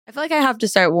I feel like I have to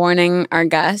start warning our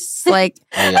guests. Like,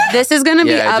 this is going to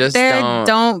be up there.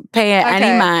 Don't pay it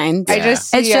any mind. Yeah. It's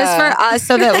just for us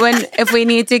so that if we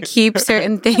need to keep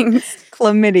certain things.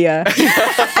 Chlamydia. You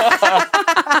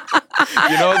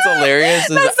know what's hilarious?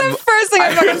 That's the first thing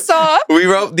I fucking saw. We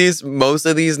wrote most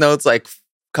of these notes like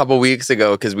couple weeks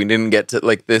ago because we didn't get to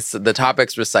like this. The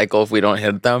topics recycle if we don't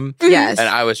hit them. Yes, and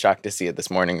I was shocked to see it this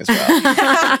morning as well.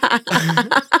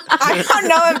 I don't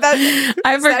know if that.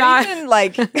 I forgot. That even,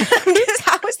 like, how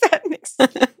is that mixed?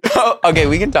 Oh, okay,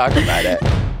 we can talk about it.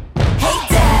 Hey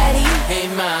daddy, hey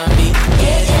mommy,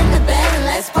 get in the bed and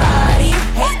let's party.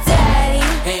 Hey daddy,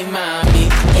 hey mommy,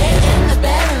 get in the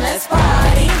bed and let's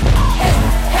party. Hey,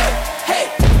 hey, hey,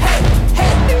 hey, hey,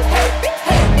 hey, hey,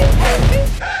 hey,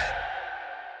 hey.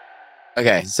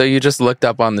 Okay, so you just looked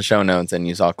up on the show notes and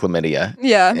you saw chlamydia.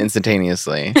 Yeah.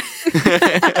 Instantaneously.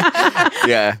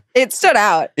 Yeah. It stood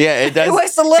out. Yeah, it does. It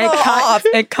was a little off.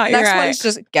 It caught your Next eye. one's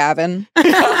just Gavin.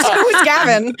 Who's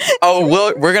Gavin? Oh,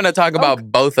 we're going to talk about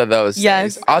both of those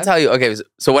Yes. things. I'll tell you. Okay,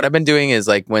 so what I've been doing is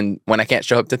like when I can't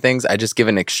show up to things, I just give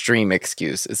an extreme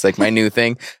excuse. It's like my new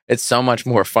thing. It's so much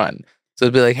more fun. So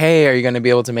it'd be like, hey, are you going to be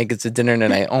able to make it to dinner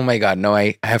tonight? Oh my God, no,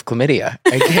 I have chlamydia.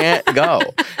 I can't go.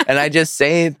 And I just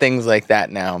say things like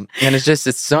that now. And it's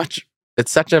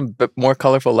such a more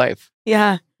colorful life.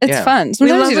 Yeah. It's fun. We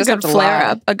Sometimes love you a just have good to flare lie.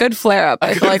 up. A good flare up.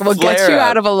 I A feel like good will get you flare-up.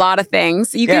 out of a lot of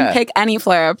things. You can pick any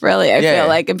flare up, really. I feel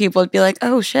like, and people would be like,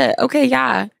 "Oh shit, okay,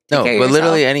 yeah." No, Take care but of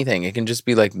literally yourself. anything. It can just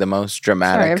be like the most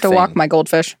dramatic Sorry, I have to thing. walk my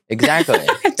goldfish. Exactly.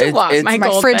 walk my My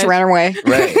goldfish. fridge ran away.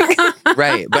 Right.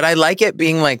 Right. But I like it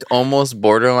being like almost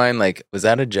borderline, like, was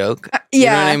that a joke? You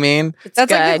know what I mean? That's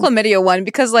like the chlamydia one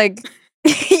because like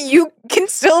you can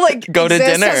still like Go to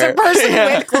exist dinner. as a person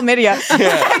Yeah. with chlamydia.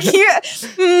 Yeah.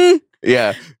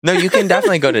 Yeah. No, you can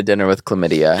definitely go to dinner with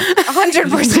chlamydia.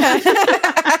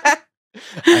 100%.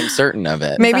 I'm certain of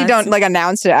it. Maybe don't like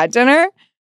announce it at dinner.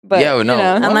 But Yeah, well, no.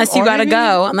 you know, Unless you or gotta maybe-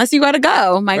 go. Unless you gotta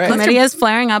go. My Right. chlamydia is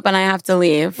flaring up and I have to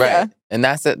leave. Right. Yeah. And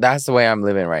that's it. That's the way I'm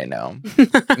living right now.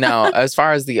 Now, as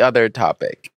far as the other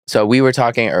topic, so we were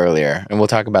talking earlier, and we'll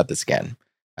talk about this again,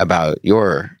 about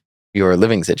your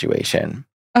living situation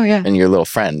Oh yeah. and your little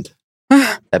friend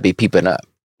that be peeping up.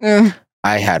 Mm,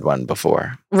 I had one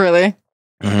before. really?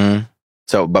 Mm-hmm.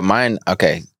 So, but mine,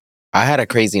 okay. I had a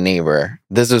crazy neighbor.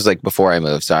 This was like before I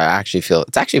moved, so I actually feel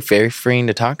it's actually very freeing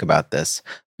to talk about this.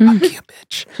 Fuck you,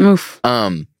 bitch. Oof.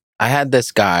 I had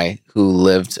this guy who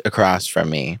lived across from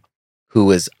me who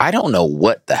was, I don't know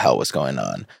what the hell was going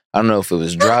on. I don't know if it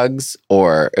was drugs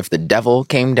or if the devil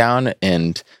came down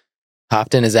and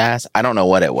hopped in his ass. I don't know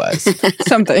what it was.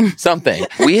 Something.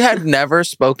 We had never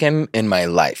spoken in my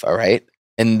life, all right?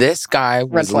 And this guy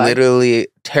was flag. literally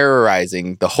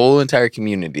terrorizing the whole entire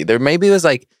community. There maybe was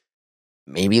like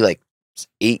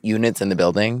 8 units in the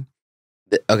building.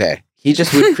 Okay. He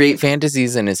just would create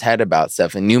fantasies in his head about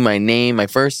stuff and knew my name, my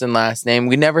first and last name.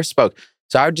 We never spoke.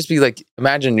 So I would just be like,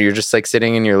 imagine you're just like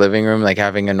sitting in your living room, like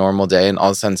having a normal day, and all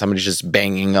of a sudden somebody's just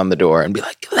banging on the door and be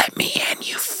like, let me in,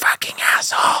 you fucking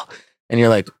asshole. And you're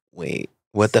like, wait,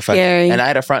 what the fuck? Scary. And I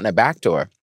had a front and a back door.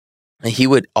 And he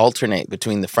would alternate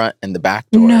between the front and the back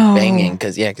door, No. banging,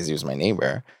 because he was my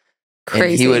neighbor.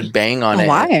 Crazy. And he would bang on it.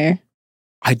 Why?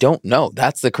 I don't know.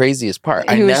 That's the craziest part.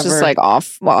 He was just like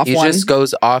off He one. just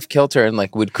goes off kilter and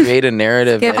like would create a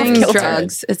narrative. Giving in his head.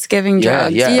 drugs. It's giving Yeah,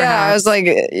 drugs. yeah. Yeah, I was like,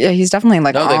 yeah, he's definitely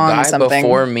like No, the on guy something.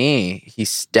 before me, he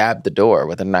stabbed the door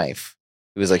with a knife.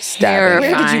 He was like stabbing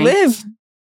Where it. did you live?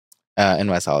 In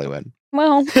West Hollywood.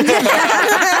 Well,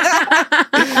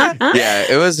 Yeah,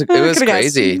 it was Could've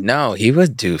crazy. guessed. No, he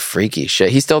would do freaky shit.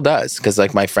 He still does because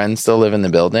like my friends still live in the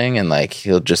building and like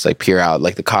he'll just like peer out.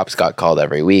 Like the cops got called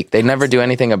every week. They never do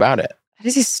anything about it. how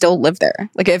does he still live there?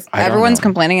 Like, if I don't everyone's know.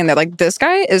 complaining and they're like, this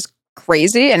guy is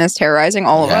crazy and is terrorizing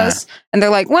all of Yeah. us, and they're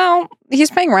like, well, he's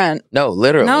paying rent. No,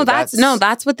 literally. No,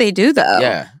 that's what they do though.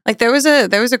 Yeah. Like there was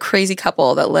a crazy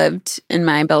couple that lived in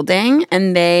my building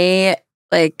and they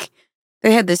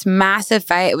had this massive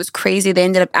fight. It was crazy. They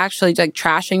ended up actually like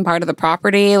trashing part of the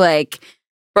property, like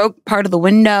broke part of the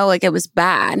window. Like it was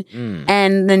bad. Mm.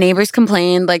 And the neighbors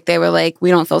complained, like they were like, we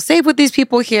don't feel safe with these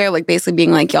people here. Like basically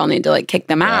being like, y'all need to like kick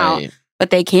them out. Right. But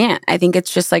they can't. I think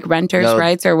it's just like renters' No,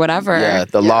 rights or whatever. Yeah,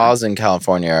 the laws in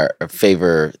California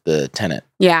favor the tenant.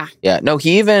 Yeah. Yeah. No,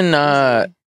 he even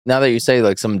now that you say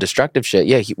like some destructive shit,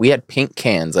 yeah, we had paint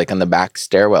cans like on the back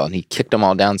stairwell and he kicked them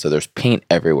all down so there's paint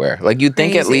everywhere. Like you'd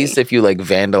think at Crazy. least if you like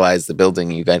vandalize the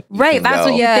building you Right. can That's go.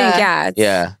 what you think. Yeah. It's-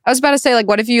 Yeah. I was about to say, like,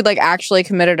 what if you like actually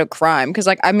committed a crime? Because,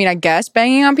 like, I mean, I guess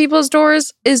banging on people's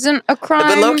doors isn't a crime.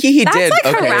 But low key he That's did. like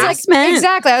Okay. harassment.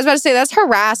 Exactly. I was about to say that's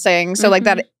harassing. So, like,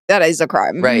 that is a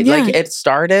crime. Right. Yeah. Like it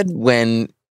started when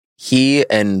he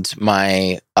and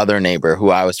my other neighbor, who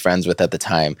I was friends with at the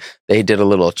time, they did a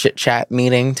little chit chat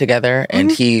meeting together,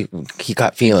 and he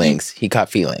caught feelings. He caught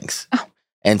feelings.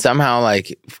 And somehow,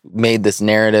 like, made this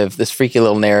narrative, this freaky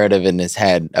little narrative in his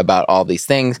head about all these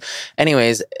things.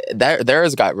 Anyways,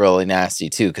 theirs got really nasty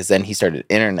too, because then he started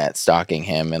internet stalking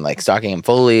him and like stalking him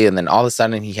fully. And then all of a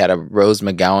sudden, he had a Rose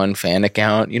McGowan fan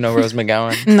account. You know Rose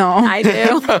McGowan? No. I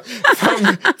do.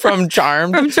 from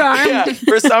Charmed. From Charmed. Yeah,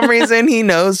 for some reason, he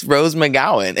knows Rose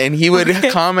McGowan, and he would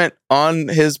comment on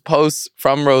his posts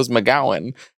from Rose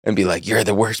McGowan and be like, "You're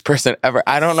the worst person ever."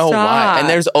 I don't know why. And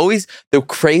there's always, the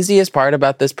craziest part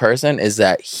about this person is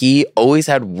that he always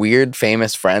had weird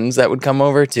famous friends that would come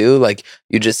over too. Like,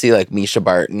 you just see like Misha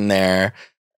Barton there,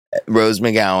 Rose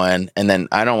McGowan, and then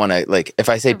I don't want to, like, if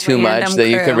I say too much, random that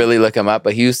you crew. could really look him up,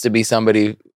 but he used to be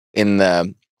somebody in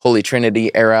the Holy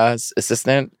Trinity era's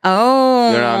assistant.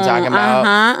 Oh. You know what I'm talking about?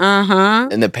 Uh-huh.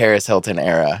 In the Paris Hilton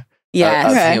era.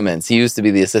 Yes. Of Okay. humans. He used to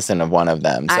be the assistant of one of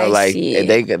them. So I like see.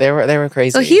 they were crazy.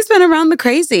 So he's been around the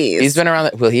crazies. He's been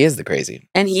around. Well, he is the crazy.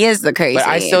 and he is the crazy. But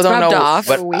I still It's don't rubbed know. Off.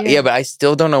 But Weird. yeah, but I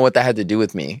still don't know what that had to do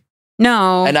with me.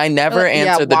 No. And I never Well,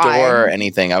 yeah, answered the why? door or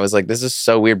anything. I was like, this is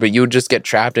so weird. But you would just get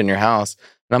trapped in your house.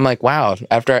 And I'm like, wow.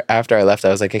 After I left, I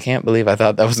was like, I can't believe I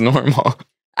thought that was normal.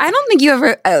 I don't think you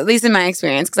ever, at least in my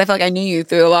experience, because I feel like I knew you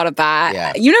through a lot of that.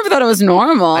 Yeah. You never thought it was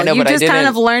normal. I know, you but I just kind didn't-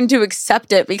 of learned to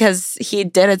accept it because he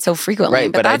did it so frequently.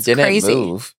 Right. But I that's didn't crazy.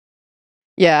 move.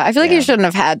 Yeah, I feel like Yeah. you shouldn't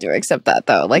have had to accept that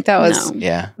though. Like that was No.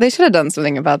 Yeah. they should have done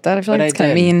something about that. I feel But like I it's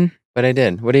kind of did. mean. But I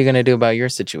did. What are you going to do about your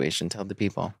situation? Tell the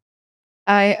people.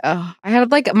 I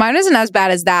had like mine isn't as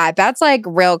bad as that. That's like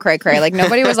real cray cray. Like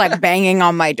nobody was like banging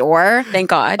on my door. Thank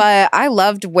God. But I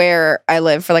loved where I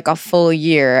lived for like a full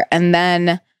year. And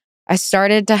then I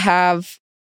started to have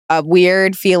a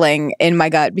weird feeling in my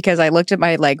gut because I looked at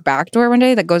my like back door one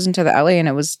day that goes into the alley and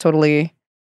it was totally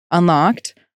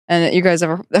unlocked. And you guys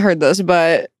ever heard this,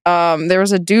 but there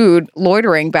was a dude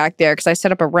loitering back there because I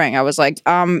set up a ring. I was like,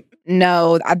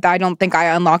 no, I don't think I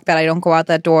unlocked that. I don't go out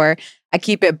that door. I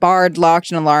keep it barred,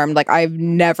 locked, and alarmed. Like I've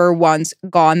never once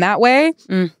gone that way.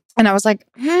 Mm. And I was like,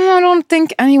 I don't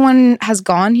think anyone has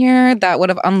gone here that would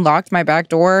have unlocked my back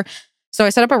door. So I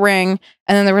set up a ring,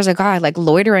 and then there was a guy like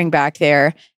loitering back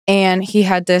there, and he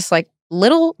had this like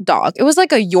little dog. It was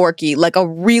like a Yorkie, like a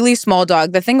really small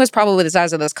dog. The thing was probably the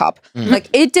size of this cup. Mhm. Like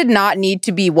it did not need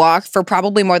to be walked for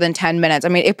probably more than 10 minutes. I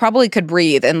mean, it probably could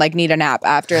breathe and like need a nap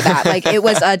after that. Like it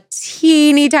was a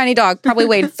teeny tiny dog, probably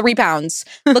weighed 3 pounds,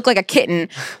 looked like a kitten.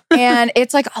 And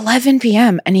it's like 11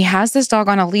 p.m. and he has this dog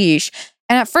on a leash.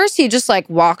 And at first he just like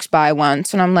walks by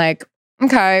once and I'm like,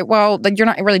 okay, well, like you're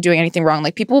not really doing anything wrong.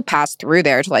 Like people pass through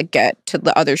there to like get to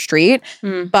the other street.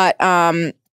 Mm. But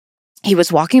he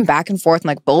was walking back and forth on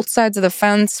like both sides of the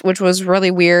fence, which was really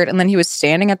weird. And then he was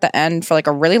standing at the end for like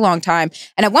a really long time.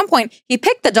 And at one point, he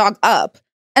picked the dog up.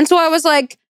 And so I was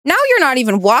like, now you're not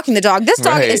even walking the dog. This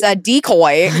dog Right. is a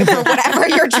decoy for whatever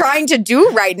you're trying to do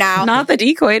right now. Not the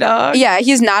decoy dog. Yeah,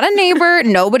 he's not a neighbor.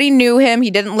 Nobody knew him.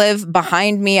 He didn't live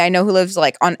behind me. I know who lives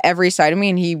like on every side of me,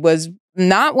 and he was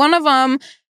not one of them.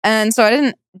 And so I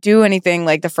didn't do anything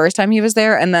like the first time he was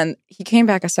there. And then he came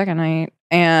back a second night.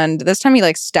 And this time he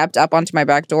like stepped up onto my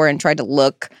back door and tried to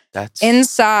look That's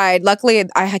inside. Luckily,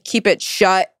 I keep it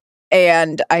shut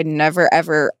and I never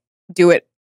ever do it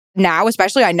now,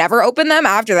 especially I never open them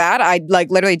after that. I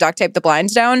like literally duct tape the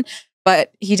blinds down.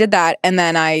 But he did that. And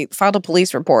then I filed a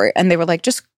police report and they were like,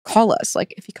 just call us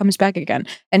like if he comes back again.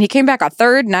 And he came back a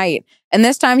third night. And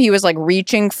this time he was like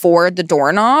reaching for the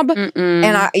doorknob. Mm-mm.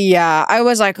 And I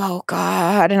was like, oh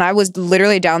God. And I was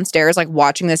literally downstairs, like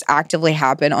watching this actively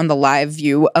happen on the live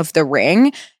view of the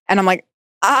ring. And I'm like,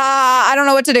 I don't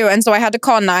know what to do. And so I had to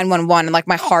call 911 and like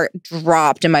my heart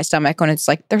dropped in my stomach when it's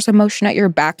like, there's a motion at your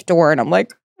back door. And I'm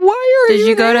like, why are Did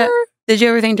you go there? Did you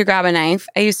ever think to grab a knife?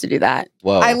 I used to do that.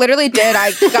 whoa. I literally did.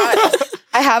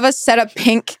 I have a set of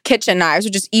pink kitchen knives,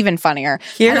 which is even funnier.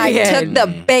 And I took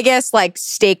the biggest like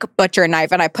steak butcher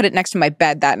knife and I put it next to my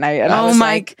bed that night. And I Oh was my!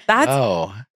 like, That's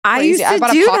oh. I crazy. used to I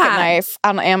bought do a pocket that. knife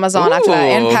on Amazon after that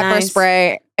and Ooh. pepper Nice.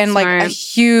 spray and like a Smart.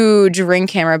 huge ring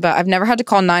camera. But I've never had to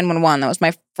call 911. That was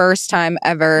my first time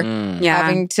ever Mm. Yeah.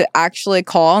 having to actually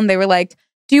call. And they were like,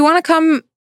 do you want to come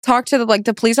talk to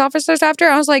the police officers after?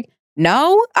 I was like,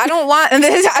 no, I don't want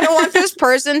this. I don't want this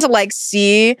person to like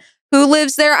see who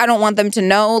lives there. I don't want them to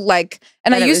know. Like,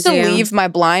 and That I it used was to you. leave my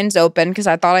blinds open because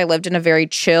I thought I lived in a very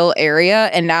chill area,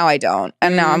 and now I don't.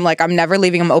 And now Mhm. I'm like, I'm never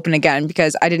leaving them open again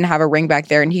because I didn't have a ring back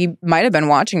there, and he might have been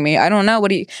watching me. I don't know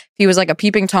what if he was like a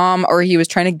peeping tom or he was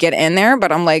trying to get in there.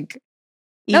 But I'm like,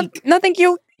 no, Eek. no, thank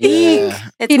you. Yeah.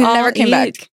 It's He all never came back.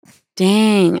 eek.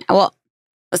 Dang. Well,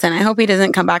 Listen, I hope he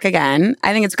doesn't come back again.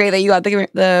 I think it's great that you got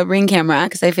the Ring camera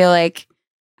because I feel like,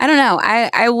 I don't know,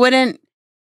 I wouldn't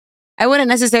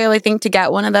necessarily think to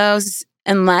get one of those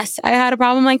unless I had a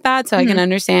problem like that. So I can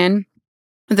understand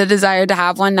the desire to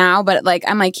have one now. But like,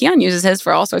 I'm like, Keon uses his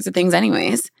for all sorts of things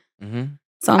anyways. Mm-hmm.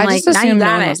 So I'm I like, just now you assumed no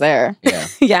got one it. was there. Yeah.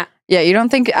 Yeah. Yeah, you don't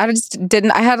think I just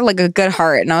didn't. I had like a good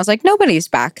heart, and I was like, nobody's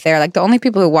back there. Like the only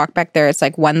people who walk back there, it's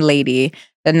like one lady,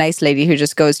 the nice lady who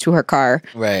just goes to her car.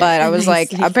 Right. But I The was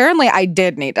nice like, lady. apparently, I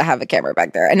did need to have a camera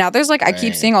back there. And now there's like, I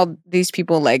keep Right. seeing all these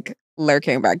people like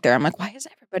lurking back there. I'm like, why is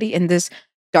everybody in this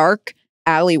dark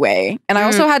alleyway? And I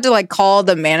also had to like call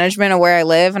the management of where I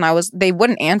live, and they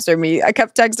wouldn't answer me. I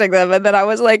kept texting them, and then I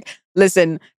was like,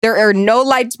 listen, there are no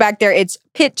lights back there. It's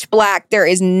pitch black. There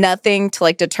is nothing to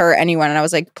like deter anyone. And I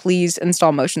was like, please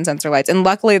install motion sensor lights. And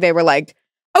luckily they were like,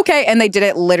 okay. And they did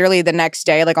it literally the next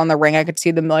day, like on the Ring. I could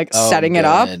see them like setting it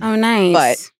up. good. Oh, nice.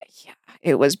 But yeah,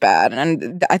 it was bad.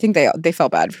 And I think they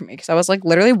felt bad for me because I was like,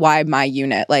 literally, why my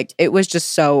unit? Like it was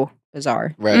just so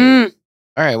bizarre. Right. Mm.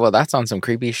 All right. Well, that's on some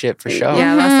creepy shit for sure.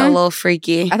 Yeah, that's a Mhm. little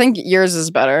freaky. I think yours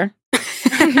is better.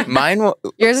 Mine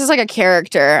Yours is like a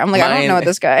character. I'm like, I don't know Mine-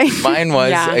 this guy. Mine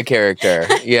was Yeah. a character.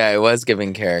 Yeah, it was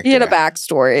giving character. He had a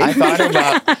backstory.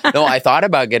 I thought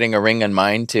about getting a ring on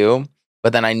mine too,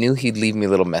 but then I knew he'd leave me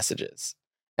little messages.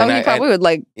 Oh, And he I- probably would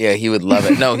like. yeah, he would love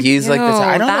it. No, he's like this.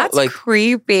 I Ew, don't know. that's Like,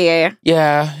 creepy.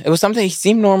 yeah, it was something. He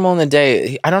seemed normal in the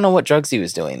day. I don't know what drugs he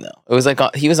was doing though. It was like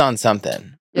he was on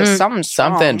something, Yeah, Mm. something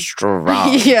strong. something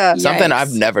strong. Yeah. Something Yikes.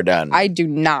 I've never done. I do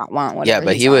not want one. Yeah,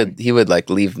 but he would like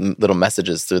leave little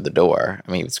messages through the door.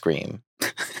 I mean, he would scream.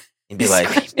 He'd be like,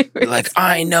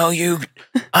 I know you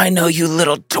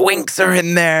little twinks are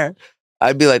in there.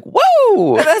 I'd be like,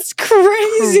 whoa. That's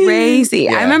crazy. Crazy.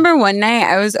 I Yeah. remember one night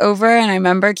I was over and I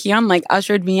remember Keon like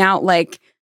ushered me out like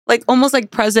almost like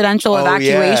presidential Oh,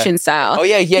 evacuation style. Oh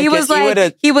yeah, yeah. He was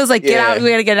like, get Yeah. out. We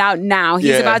gotta get out now. He's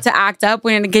Yeah. about to act up.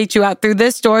 We're gonna get you out through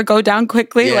this door. Go down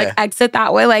quickly. Yeah. Like exit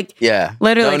that way. Like yeah,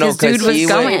 literally, No, his dude 'cause was he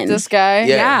would- going. This guy.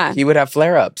 Yeah. he would have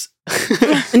flare ups.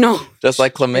 No, Just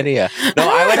like chlamydia. No,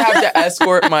 I would have to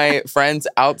escort my friends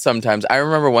out sometimes. I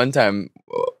remember one time,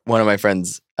 one of my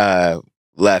friends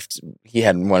left. He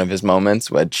had one of his moments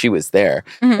when she was there,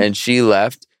 Mhm. and she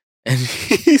left. And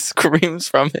he screams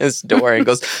from his door and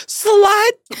goes,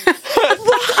 "Slut!"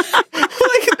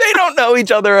 Like they don't know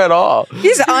each other at all.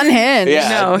 He's unhinged.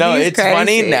 Yeah, No, he's it's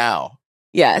funny crazy. now.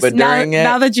 yes. But now, during it-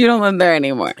 now that you don't live there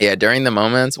anymore, Yeah, during the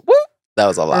moments, whoop, that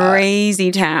was a lot.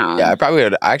 crazy town. Yeah, I probably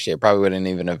wouldn't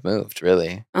even have moved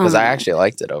really because I Oh. actually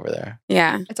liked it over there.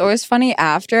 Yeah, It's always funny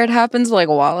after it happens, like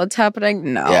while it's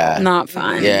happening. No. Yeah. not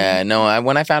fun. Yeah, no.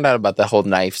 When I found out about the whole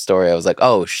knife story, I was like,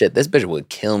 "Oh shit, this bitch would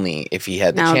kill me if he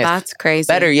had the No, chance." that's crazy.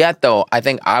 Better yet, though, I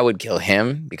think I would kill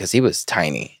him because he was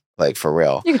tiny, like for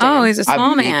real. You can take Oh, it. he's a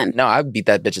small man. No, I'd beat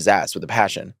that bitch's ass with a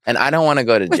passion, and I don't want to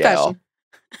go to With jail.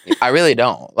 I really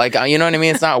don't. Like, you know what I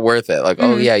mean? It's not worth it. Like,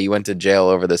 oh Mhm. yeah, you went to jail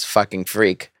over this fucking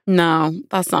freak. No,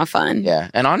 that's not fun. Yeah,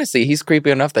 and honestly, he's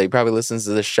creepy enough that he probably listens to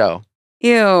this show.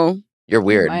 Ew. You're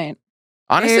weird. Might.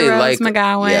 Honestly, Hey, Rose like,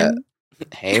 McGowan. yeah.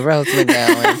 Hey, Rose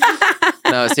McGowan.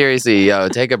 No, seriously, yo,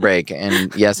 take a break.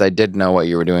 And yes, I did know what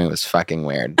you were doing was fucking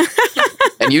weird.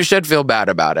 And you should feel bad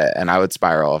about it. And I would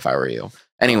spiral if I were you.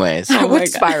 Anyways, I Oh my would God.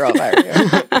 spiral if I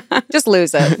were you. Just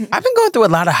lose it. I've been going through a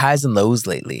lot of highs and lows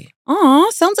lately.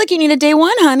 Oh, sounds like you need a day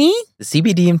one, honey. The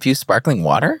CBD infused sparkling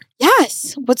water?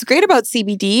 Yes. What's great about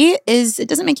CBD is it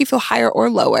doesn't make you feel higher or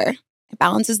lower. It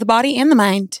balances the body and the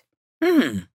mind.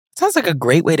 Sounds like a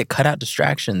great way to cut out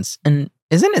distractions. And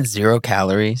isn't it 0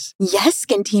 calories? Yes,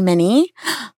 Skin Tea Mini.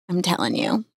 I'm telling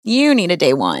you, you need a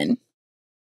day one.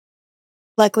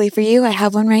 Luckily for you, I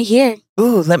have one right here.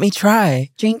 Ooh, let me try.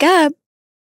 Drink up.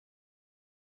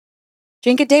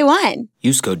 Drink it day one.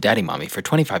 Use code DaddyMommy for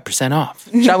 25% off.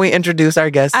 Shall we introduce our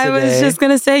guest today? I was just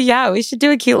going to say, yeah, we should do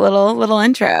a cute little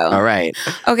intro. All right.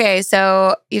 Okay,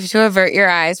 so you have to avert your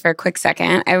eyes for a quick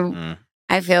second.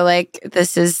 I feel like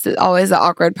this is always the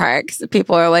awkward part because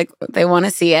people are like, they want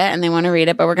to see it and they want to read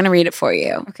it, but we're going to read it for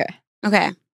you.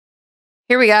 Okay.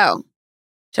 Here we go.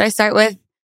 Should I start with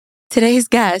today's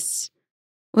guest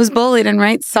was bullied and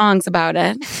writes songs about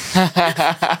it.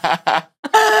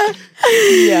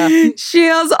 Yeah. She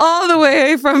hails all the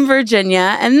way from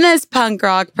Virginia, and this punk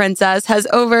rock princess has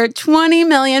over 20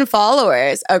 million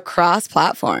followers across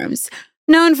platforms.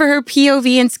 Known for her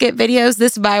POV and skit videos,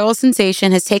 this viral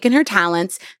sensation has taken her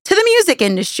talents to the music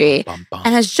industry Bum, bum.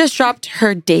 and has just dropped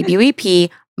her debut EP,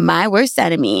 My Worst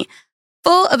Enemy,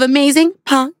 full of amazing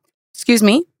punk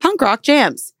rock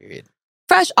jams. Period.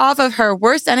 Fresh off of her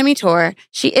Worst Enemy tour,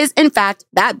 she is, in fact,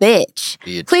 that bitch.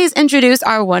 Bitch. Please introduce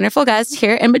our wonderful guest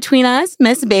here in between us,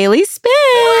 Miss Bailey Spinn.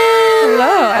 Hello,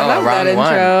 I love that wrong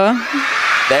one.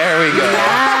 intro. There we go.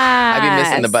 Yes. I've been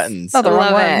missing the buttons. Oh, the wrong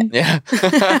Love one. it. Yeah.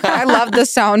 I love the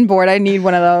soundboard. I need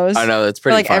one of those. I know, it's For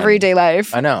pretty like fun. everyday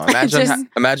life. I know. Imagine Just-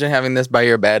 imagine having this by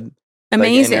your bed.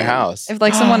 Amazing. Like in your house. If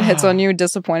like someone hits on you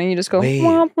disappointing, you just go Wait.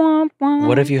 womp womp womp.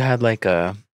 What if you had like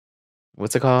a,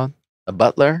 what's it called? A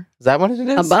butler? Is that what it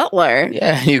is? A butler.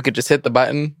 Yeah, you could just hit the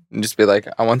button and just be like,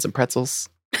 I want some pretzels.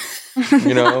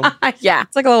 You know? Yeah.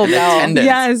 It's like a little An bell. attendant.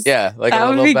 Yes. Yeah, like That a would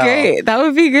little be bell. great. That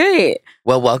would be great.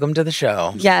 Well, welcome to the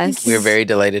show. Yes. We're very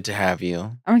delighted to have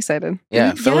you. I'm excited.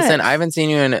 Yeah, fill us Yes. in. I haven't seen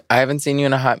you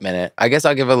in a hot minute. I guess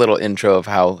I'll give a little intro of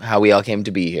how we all came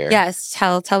to be here. Yes.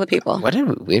 Tell the people. What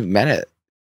did we met at?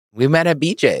 We met at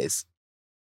BJ's.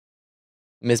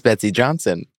 Miss Betsy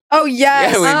Johnson. Oh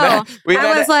yes. Yeah, we Oh, met. We I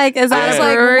met was at- like, is I that was a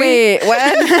like, brewery? wait,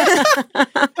 what?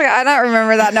 Like, I don't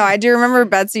remember that. No, I do remember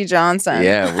Betsy Johnson.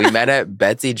 Yeah, we met at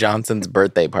Betsy Johnson's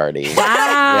birthday party.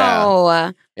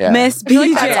 Wow. Yeah. Miss I feel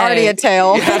like BJ. that's already a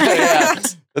tale. Yeah.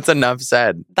 That's enough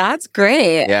said. That's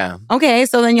great. Yeah. Okay,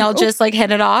 so then y'all just like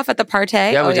hit it off at the party.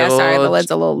 Yeah, Oh we did yeah, a sorry, the little-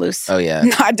 lid's a little loose. Oh yeah.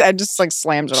 No, I just like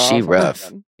slammed it off. She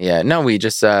rough. Yeah. No, we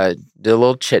just did a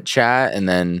little chit chat, and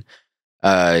then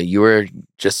you were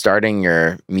just starting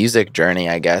your music journey,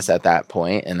 I guess, at that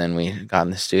point, and then we got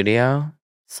in the studio,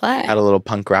 Slay. had a little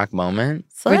punk rock moment.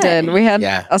 Slay. We did. We had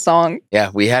Yeah. a song. Yeah,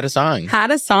 we had a song.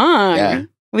 Had a song. Yeah.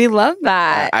 We love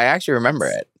that. I actually remember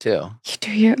it too.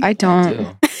 Do you? I don't.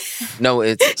 Too. No,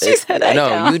 it's She said I no.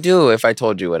 don't. You do if I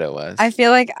told you what it was. I feel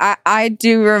like I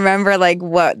do remember like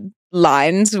what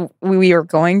lines we were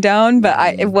going down,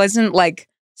 but it wasn't like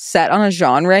set on a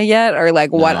genre yet, or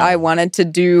like what No. I wanted to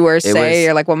do or say, was-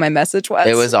 or like what my message was.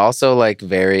 It was also like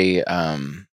very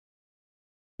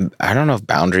I don't know if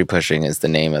boundary pushing is the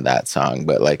name of that song,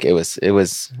 but like it was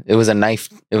a knife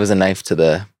to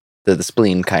the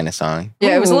spleen kind of song.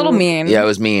 Yeah, it was a little Ooh. mean. Yeah, it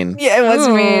was mean. Yeah, it was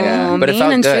Ooh, mean. Yeah, but it mean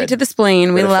felt and straight good. to the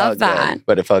spleen. We But it love felt that. good.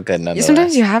 But it felt good nonetheless.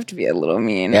 Sometimes you have to be a little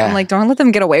mean. Yeah. I'm like, don't let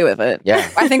them get away with it. Yeah.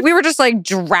 I think we were just like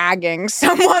dragging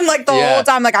someone like the Yeah. whole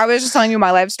time. Like I was just telling you my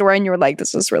life story, and you were like,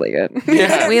 "This is really good."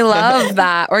 Yeah. We love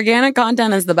that. Organic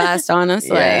content is the best,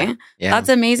 honestly. Yeah. Yeah. That's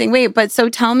amazing. Wait, but so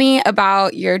tell me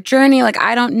about your journey. Like,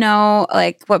 I don't know,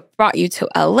 like what brought you to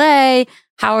LA?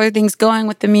 How are things going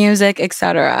with the music,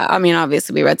 etc.? I mean,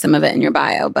 obviously we read some of it in your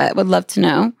bio, but would love to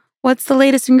know what's the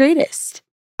latest and greatest.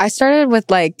 I started with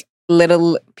like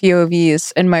little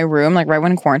POVs in my room, like right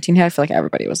when quarantine hit. I feel like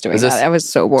everybody was doing Was this- that. I was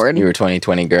so bored. You were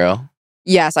 2020 girl.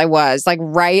 Yes, I was. Like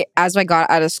right as I got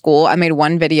out of school, I made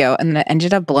one video and then it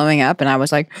ended up blowing up, and I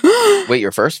was like, Wait,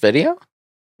 your first video?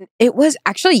 it was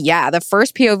actually, yeah, the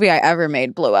first POV I ever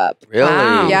made blew up. Really?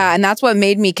 Wow. Yeah, and that's what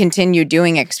made me continue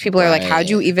doing it, because people are like, how'd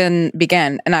you Right. even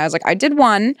begin? And I was like, I did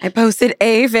one. I posted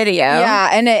a video.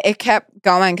 Yeah, and it kept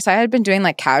going because I had been doing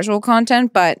like casual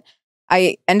content, but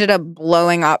I ended up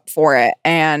blowing up for it.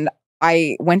 And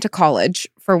I went to college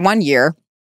for 1 year,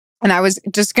 and I was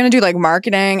just going to do like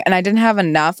marketing, and I didn't have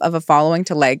enough of a following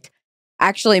to like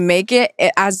actually make it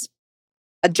as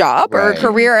a job or a Right.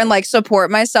 career and like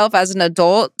support myself as an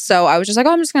adult. So I was just like,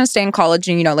 oh, I'm just going to stay in college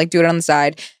and, like do it on the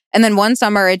side. And then one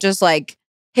summer it just like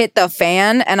hit the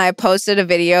fan, and I posted a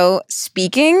video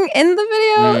speaking in the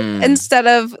video Mm. instead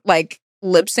of like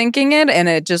lip syncing it. And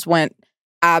it just went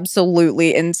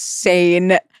absolutely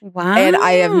insane. Wow. And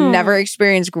I have never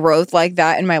experienced growth like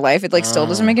that in my life. It like still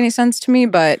doesn't make any sense to me,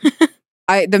 but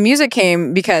the music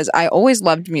came because I always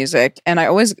loved music, and I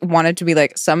always wanted to be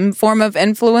like some form of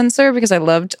influencer because I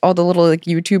loved all the little like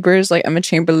YouTubers like Emma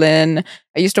Chamberlain.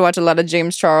 I used to watch a lot of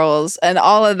James Charles and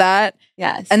all of that.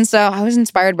 Yes. And so I was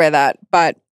inspired by that,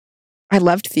 but I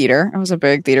loved theater. I was a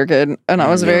big theater kid, and I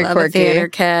was You very love a quirky. theater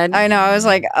kid. I know. I was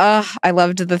like, I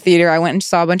loved the theater. I went and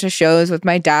saw a bunch of shows with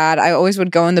my dad. I always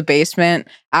would go in the basement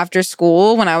after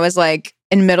school when I was like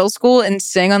in middle school and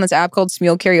sing on this app called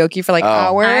Smule Karaoke for like Oh.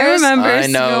 hours. I remember. I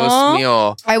know,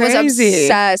 Smule. I was Crazy.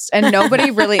 obsessed, and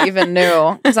nobody really even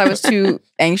knew because I was too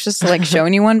anxious to like show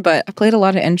anyone. But I played a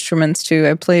lot of instruments too.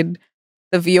 I played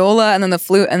the viola, and then the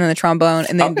flute, and then the trombone,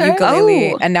 and then Okay.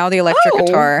 ukulele, Oh. and now the electric Oh.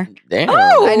 guitar. Damn.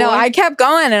 Oh. I know. I kept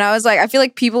going, and I was like, I feel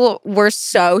like people were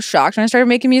so shocked when I started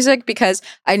making music because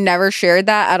I never shared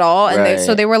that at all, and so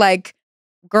Right. they were like,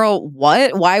 "Girl,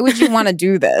 what? Why would you want to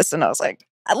do this?" And I was like,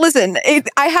 "Listen,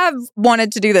 I have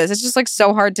wanted to do this. It's just like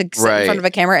so hard to sit in Right. front of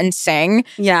a camera and sing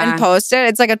Yeah. and post it.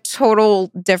 It's like a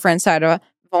total different side of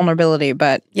vulnerability."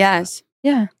 But Yes.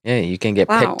 yeah, Yeah, you can get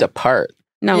Wow. picked apart.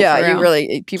 No. yeah, for you real.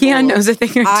 really people. Keon knows a thing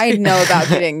or two. I know about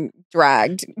getting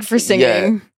dragged for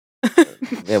singing.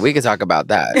 Yeah, we could talk about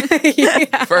that.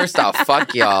 Yeah. First off,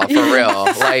 fuck y'all, for real.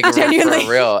 Like, Genuinely.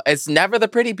 for real. It's never the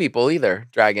pretty people either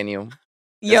dragging you.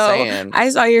 Just Yo, saying. I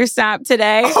saw your snap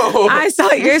today. Oh. I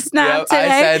saw your snap Yep, today.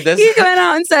 I said this- You went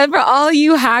out and said, for all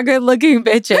you haggard looking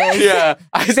bitches. Yeah.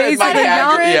 I said They my said,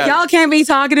 Hagrid. y'all can't be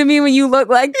talking to me when you look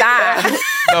like that.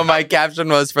 No, my caption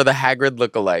was for the Hagrid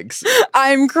lookalikes.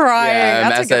 I'm crying. Yeah, a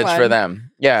That's a good message for one.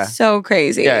 them. Yeah. So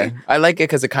crazy. Yeah. I like it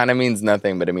because it kind of means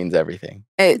nothing, but it means everything.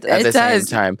 It At the does.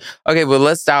 same time. Okay, well,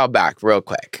 let's dial back real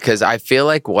quick because I feel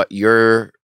like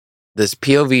this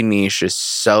POV niche is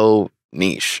so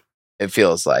niche. It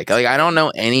feels like I don't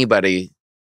know anybody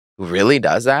who really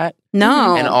does that.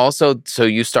 No. And also, so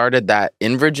you started that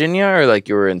in Virginia or like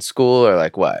you were in school or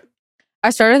like what? I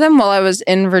started them while I was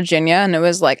in Virginia, and it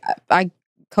was like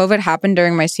COVID happened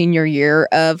during my senior year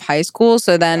of high school.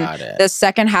 So then Got it. the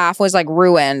second half was like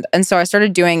ruined. And so I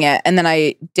started doing it. And then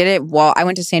I did it while I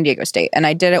went to San Diego State. And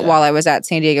I did it Yeah. while I was at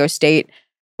San Diego State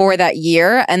for that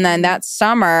year. And then that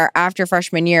summer after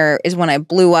freshman year is when I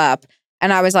blew up.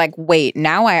 And I was like, wait,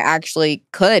 now I actually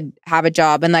could have a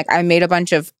job. And like I made a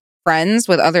bunch of friends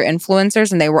with other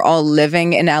influencers and they were all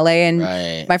living in LA. And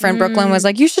Right. my friend Brooklyn was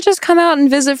like, you should just come out and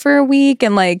visit for a week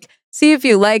and like see if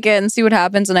you like it and see what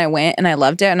happens. And I went and I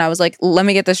loved it. And I was like, let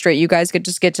me get this straight. You guys could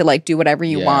just get to like do whatever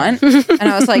you Yeah. want. And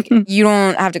I was like, you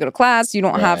don't have to go to class. You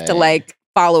don't have to Right. like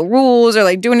follow rules or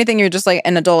like do anything. You're just like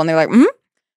an adult. And they're like, mm-hmm.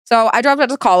 So I dropped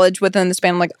out of college within the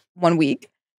span of like 1 week.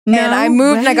 And I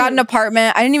moved and I got an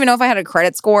apartment. I didn't even know if I had a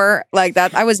credit score like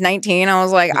that. I was 19. I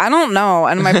was like, I don't know.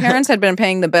 And my parents had been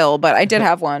paying the bill, but I did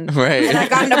have one. Right. And I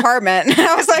got an apartment. And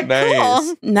I was like, Nice.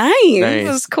 cool. Nice. It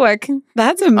was quick.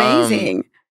 That's amazing.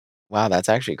 Wow, that's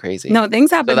actually crazy. No,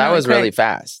 things happen. So that was really quick.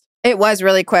 fast. It was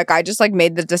really quick. I just like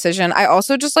made the decision. I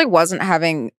also just like wasn't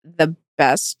having the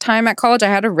best time at college. I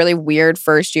had a really weird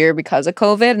first year because of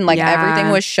COVID and like Yeah. everything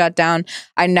was shut down.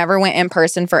 I never went in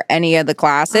person for any of the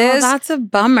classes. Oh, that's a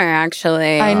bummer,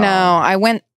 actually. I know. I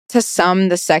went to some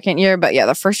the second year, but yeah,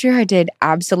 the first year I did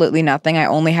absolutely nothing. I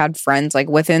only had friends like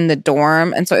within the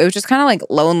dorm. And so it was just kind of like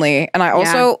lonely. And I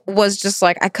also was just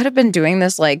like, I could have been doing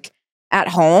this like at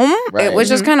home. Right. It was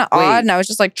just kind of Wait. odd. And I was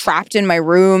just like trapped in my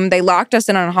room. They locked us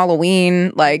in on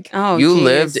Halloween. Like, Oh, You geez.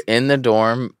 lived in the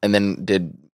dorm and then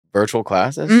did virtual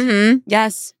classes? mm-hmm.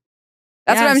 Yes.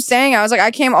 That's what I'm Yes. saying. I was like,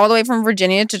 I came all the way from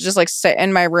Virginia to just like sit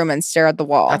in my room and stare at the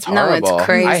wall. That's No, it's horrible. I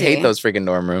crazy. hate those freaking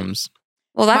dorm rooms.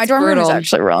 Well, that's my dorm room brutal. is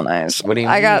actually real nice. What do you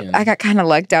I mean? got kind of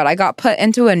lucked out. I got put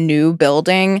into a new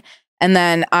building, and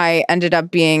then I ended up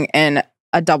being in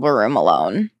a double room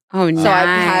alone. Oh, nice. So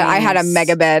I had a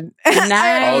mega bed.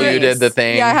 Nice. Oh, you did the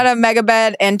thing. Yeah, I had a mega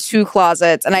bed and 2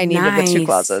 closets, and I needed the 2 Nice.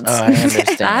 closets. Oh, I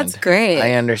understand. That's great.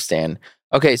 I understand.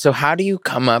 Okay, so how do you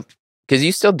come up? Because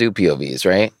you still do POVs,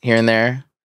 right? Here and there.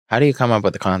 How do you come up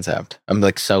with the concept? I'm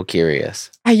like so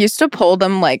curious. I used to pull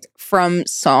them like from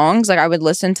songs. Like I would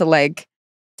listen to like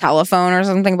Telephone or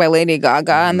something by Lady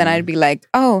Gaga, and then I'd be like,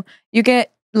 oh, you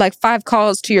get like 5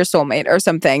 calls to your soulmate or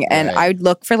something. And Right. I'd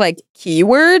look for like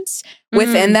keywords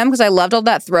within them because I loved all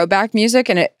that throwback music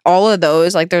and all of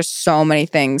those. Like there's so many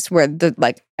things where the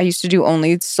like I used to do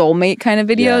only soulmate kind of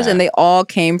videos, Yeah. and they all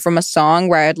came from a song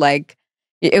where I'd like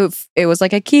it was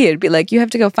like a key. It'd be like, you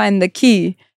have to go find the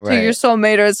key to your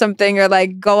soulmate or something, or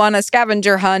like go on a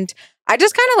scavenger hunt. I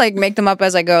just kind of like make them up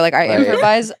as I go. Like I Right.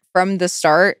 improvise from the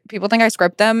start. People think I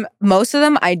script them. Most of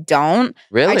them I don't.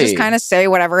 Really? I just kind of say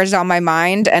whatever is on my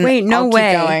mind and Wait, no I'll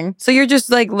way. keep going. So you're just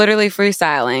like literally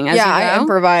freestyling as Yeah, you I go?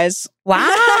 improvise. Wow.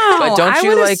 But don't I you,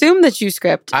 would like- assume that you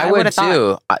script. I would would've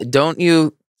thought. too. Don't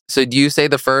you? So do you say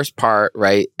the first part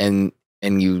right, and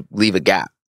you leave a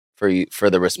gap for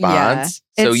the response?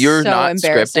 So It's you're so not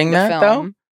embarrassing scripting to that though.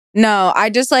 film. No, I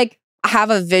just like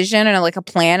have a vision and like a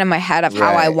plan in my head of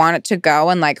how I Right. want it to go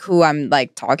and like who I'm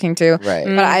like talking to. Right.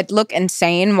 Mm. But I'd look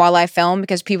insane while I film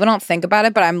because people don't think about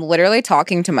it, but I'm literally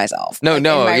talking to myself. No, like,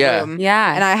 no, in my yeah. room.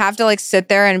 Yeah. And I have to like sit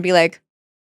there and be like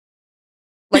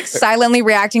silently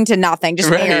reacting to nothing, just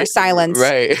air, silence.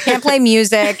 Right. Can't play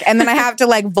music. And then I have to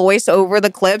like voice over the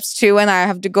clips too. And I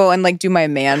have to go and like do my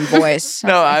man voice.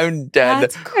 No, I'm dead.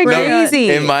 That's No, crazy.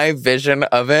 in my vision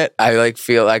of it, I like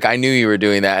feel like I knew you were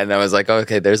doing that, and I was like, oh,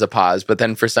 okay, there's a pause. But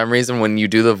then for some reason, when you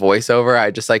do the voiceover, I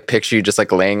just like picture you just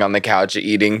like laying on the couch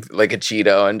eating like a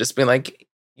Cheeto and just being like,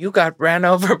 you got ran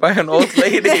over by an old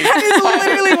lady. That is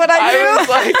literally what I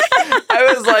do.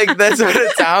 I was like, that's what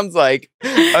it sounds like.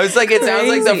 I was like, it sounds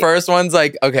like the Crazy. first one's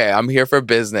like, okay, I'm here for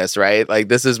business, right? Like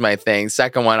this is my thing.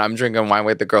 Second one, I'm drinking wine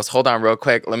with the girls. Hold on, real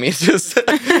quick. Let me just let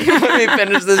me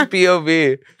finish this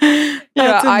POV.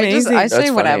 That's I amazing. say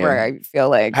That's whatever funny. I feel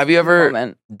like. Have you in the ever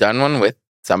moment. done one with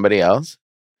somebody else?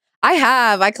 I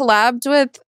have. I collabed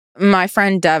with my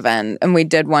friend Devin, and we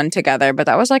did one together, but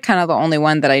that was like kind of the only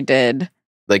one that I did.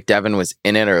 Like Devin was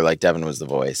in it, or like Devin was the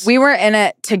voice? We were in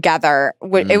it together.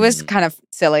 It was kind of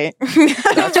silly.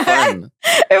 That's fun.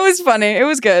 It was funny. It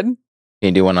was good. Can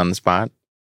you do one on the spot?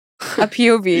 A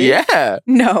POV? Yeah.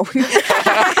 No.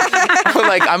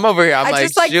 Like I'm over here. I'm I like,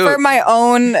 just like shoot. for my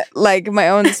own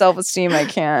self-esteem, I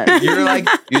can't. You're like,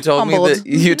 you told Humbled.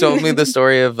 me the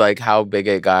story of like how big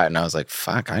it got, and I was like,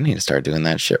 fuck, I need to start doing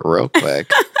that shit real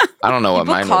quick. I don't know what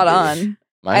People mine caught would be. on.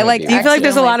 Mine I would like- be Do you feel like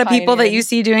there's a Accidentally lot of people that pioneered. you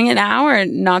see doing it now, or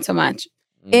not so much?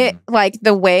 It like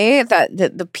the way that the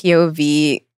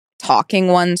POV talking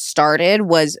one started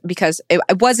was because it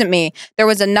wasn't me. There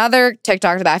was another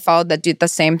TikToker that I followed that did the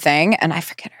same thing, and I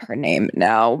forget her name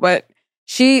now, but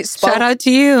she spoke. Shout out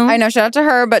to you. I know, shout out to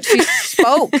her, but she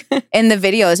spoke in the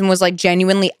videos and was like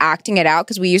genuinely acting it out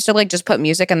because we used to like just put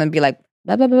music and then be like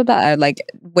blah blah blah blah like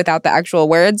without the actual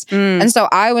words. Mm. And so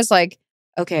I was like,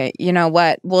 okay, you know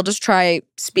what? We'll just try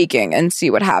speaking and see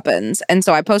what happens. And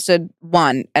so I posted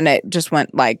one and it just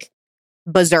went like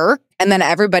berserk. And then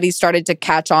everybody started to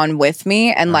catch on with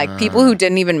me. And like people who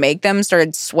didn't even make them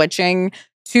started switching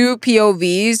to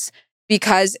POVs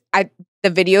because the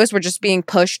videos were just being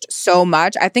pushed so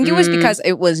much. I think it was because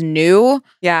it was new,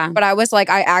 Yeah. but I was like,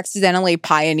 I accidentally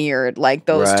pioneered like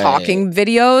those Right. talking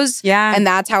videos. Yeah. And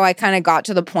that's how I kind of got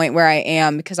to the point where I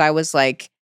am because I was like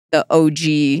the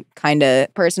OG kind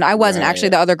of person. I wasn't Right. actually.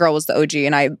 The other girl was the OG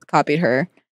and I copied her.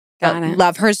 Got it.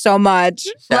 Love her so much.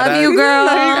 Shout Love out- you, girl.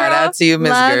 Love you, Shout out to you,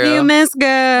 Miss Love Girl. you, Miss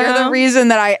Girl. You're the reason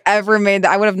that I ever made that.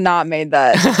 I would have not made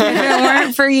that. If it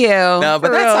weren't for you. No, but For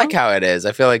that's real. like how it is.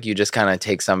 I feel like you just kind of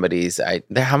take somebody's.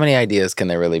 How many ideas can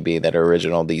there really be that are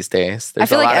original these days? I There's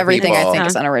feel a like lot of everything I people- think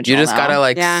is unoriginal. You just now. gotta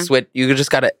like Yeah. switch. You just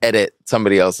gotta edit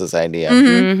somebody else's idea.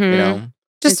 Mhm. Mhm. You know.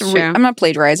 Just It's true. I'm not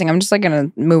plagiarizing. I'm just like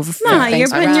gonna move. No, things you're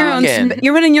putting your own. around.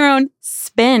 You're putting your own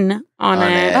spin on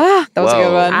On it. it. Ah, that was a good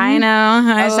Whoa. one. I know.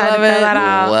 I just had to love throw it. that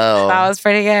out. Well. That was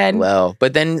pretty good. Well,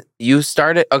 but then you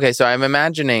started. Okay, so I'm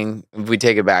imagining if we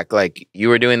take it back, like you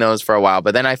were doing those for a while,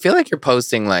 but then I feel like you're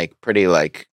posting like pretty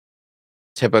like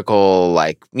typical,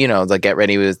 like like get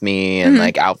ready with me and Mhm.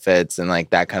 like outfits and like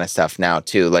that kind of stuff now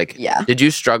too. Like, Yeah. did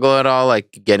you struggle at all,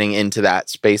 like getting into that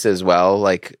space as well,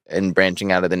 like and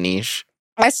branching out of the niche?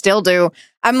 I still do.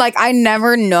 I'm like, I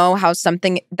never know how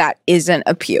something that isn't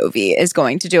a POV is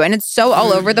going to do. And it's so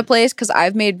all over the place because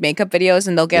I've made makeup videos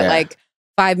and they'll get Yeah. like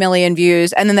 5 million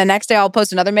views. And then the next day I'll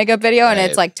post another makeup video and Right.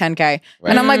 it's like 10K. Right.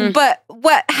 And I'm like, but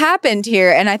what happened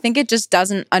here? And I think it just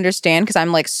doesn't understand because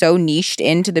I'm like so niched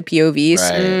into the POVs.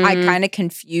 Right. I kind of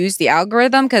confuse the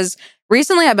algorithm because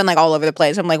recently I've been like all over the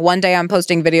place. I'm like, one day I'm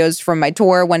posting videos from my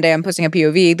tour, one day I'm posting a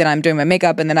POV, then I'm doing my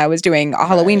makeup, and then I was doing a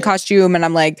Halloween Right. costume. And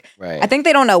I'm like, Right. I think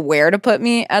they don't know where to put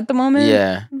me at the moment.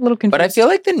 Yeah. I'm a little confused. But I feel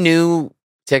like the new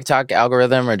TikTok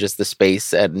algorithm or just the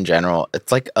space in general,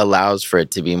 it's like allows for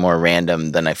it to be more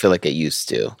random than I feel like it used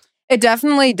to. it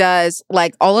definitely does.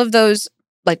 Like all of those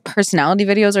like personality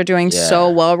videos are doing so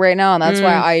Yeah. well right now. And that's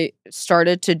why I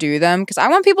started to do them because I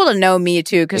want people to know me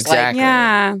too. Because like Exactly.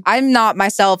 Yeah. I'm not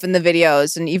myself in the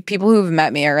videos. And people who've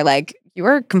met me are like, you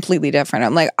are completely different.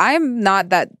 I'm like, I'm not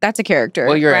that. That's a character.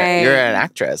 Well, you're Right. you're an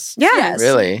actress. Yeah. Yes.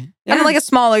 Really? And Yeah. like a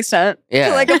small extent. Yeah.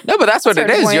 Like a, No, but that's what it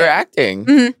certain is. point. You're acting.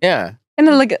 Mhm. Yeah. and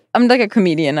then like I'm like a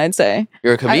comedian, I'd say.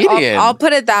 You're a comedian. I'll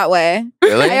put it that way.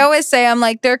 really? I always say I'm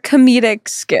like they're comedic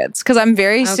skits because I'm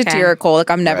very Okay. satirical. Like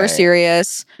I'm never Right.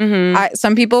 serious. Mhm.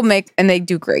 Some people make and they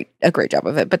do a great job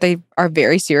of it, but they are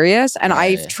very serious. And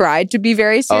I've Right. tried to be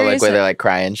very Oh, serious. like where they like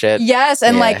cry and shit? yes,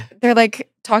 and Yeah. like they're like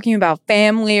talking about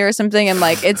family or something, and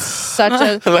like it's such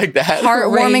a like that?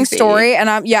 heartwarming Crazy. story. And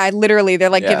I literally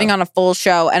they're like Yeah. giving on a full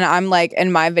show, and I'm like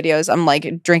in my videos I'm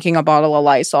like drinking a bottle of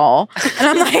Lysol, and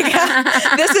I'm like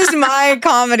this is my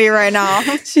comedy right now.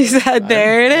 She said,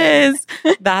 there it is.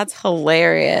 That's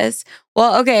hilarious.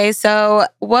 Well, okay. So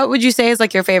what would you say is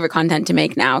like your favorite content to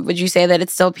make now? Would you say that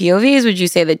it's still POVs? Would you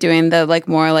say that doing the like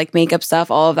more like makeup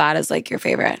stuff, all of that is like your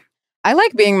favorite? I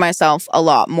like being myself a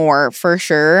lot more for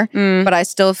sure. Mm. But I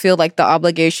still feel like the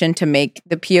obligation to make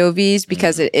the POVs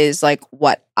because it is like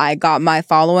what I got my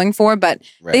following for. But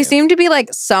they Right. seem to be like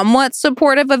somewhat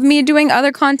supportive of me doing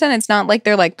other content. It's not like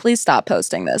they're like, please stop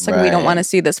posting this. Like, we don't Right. want to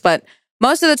see this. But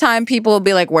most of the time, people will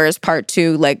be like, where's part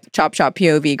 2? Like, chop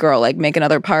POV girl, like make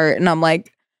another part. And I'm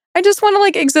like, I just want to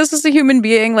like exist as a human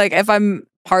being. Like, if I'm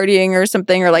partying or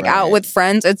something or like out Right. with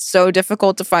friends, it's so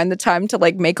difficult to find the time to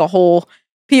like make a whole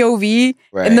POV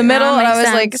Right. in the middle. That And I was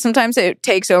makes like, sense. sometimes it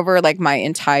takes over like my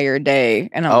entire day.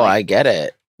 And I'm Oh, like, I get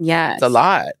it. Yes. It's a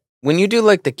lot. When you do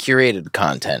like the curated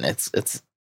content, it's It's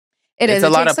a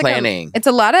lot takes, of like, planning. it's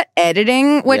a lot of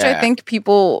editing, which I Yeah. think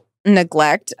people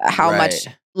neglect how Right. much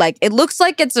like it looks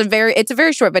like it's a very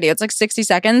short video. It's like 60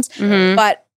 seconds, Mhm.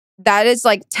 but that is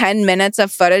like 10 minutes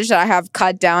of footage that I have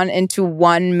cut down into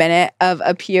 1 minute of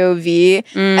a POV.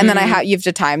 And then you have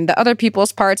to time the other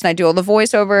people's parts, and I do all the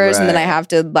voiceovers, and then I Right. have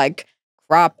to like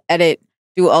crop, edit,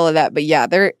 do all of that. But yeah,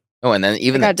 Oh, and then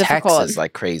even the got text difficult. is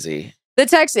like crazy. the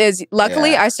text is,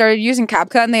 luckily Yeah. I started using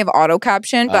CapCut and they have auto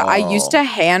caption, but I used Oh. to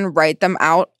hand write them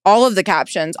out, all of the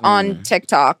captions on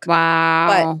TikTok. Wow.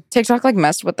 But TikTok like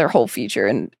messed with their whole feature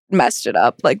and messed it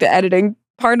up, like the editing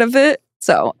part of it.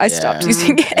 So I stopped Yeah.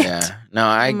 using it. Yeah. No,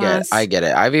 I get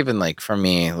it. I've even like, for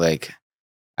me, like,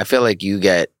 I feel like you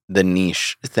get the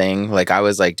niche thing. Like I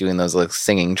was like doing those like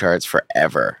singing charts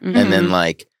forever. And then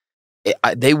like,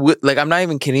 they would like, I'm not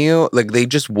even kidding you, like they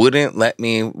just wouldn't let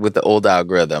me with the old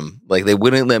algorithm, like they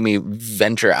wouldn't let me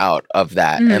venture out of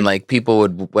that. And like people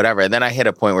would whatever, and then I hit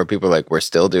a point where people are like, we're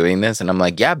still doing this, and I'm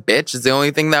like, yeah, bitch, it's the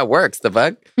only thing that works. The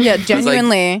fuck. Yeah, I was like,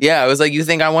 genuinely. yeah, I was like, you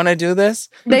think I want to do this?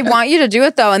 They want you to do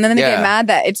it though, and then they Yeah. get mad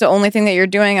that it's the only thing that you're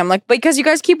doing. I'm like, because you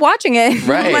guys keep watching it.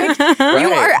 Right. Like, Right.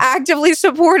 you are actively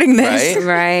supporting this. Right?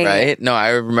 Right. Right? No, I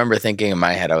remember thinking in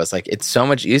my head, I was like, it's so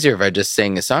much easier if I just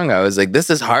sang a song. I was like, this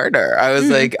is harder. I was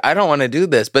like, I don't want to do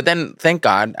this. But then, thank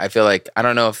God, I feel like, I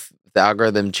don't know if the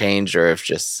algorithm changed or if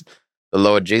just the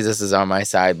Lord Jesus is on my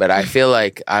side, but I feel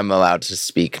like I'm allowed to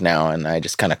speak now, and I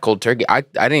just kind of cold turkey. I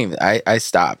didn't even, I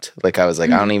stopped. Like, I was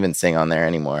like, I don't even sing on there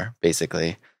anymore,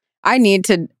 basically. I need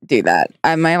to do that.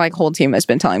 My like whole team has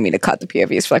been telling me to cut the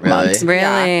POVs for like Really? months. Really?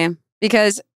 Yeah.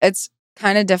 Because it's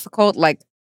kind of difficult. Like,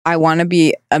 I want to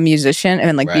be a musician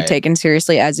and like be Right. taken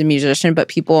seriously as a musician, but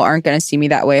people aren't going to see me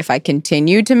that way if I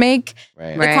continue to make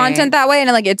Right. the Right. content that way.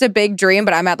 And like, it's a big dream,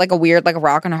 but I'm at like a weird, like a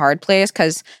rock and a hard place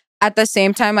because at the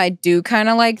same time, I do kind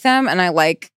of like them, and I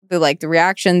like the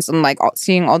reactions and like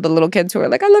seeing all the little kids who are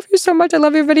like, I love you so much, I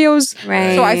love your videos.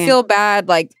 Right. So I feel bad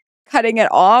like cutting it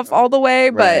off all the way,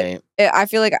 but Right. I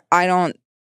feel like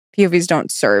POVs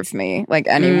don't serve me like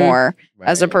anymore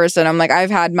as a Right. person. I'm like,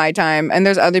 I've had my time, and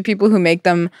there's other people who make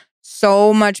them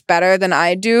so much better than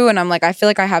I do, and I'm like, I feel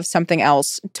like I have something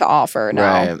else to offer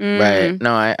now. Right, right.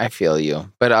 No, I feel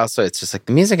you. But also, it's just like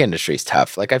the music industry is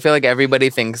tough. Like, I feel like everybody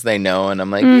thinks they know, and I'm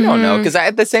like, you don't know. Because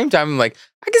at the same time, I'm like,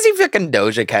 I can see fucking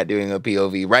Doja Cat doing a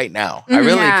POV right now. I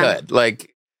really Yeah. could.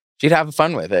 Like, she'd have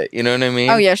fun with it. You know what I mean?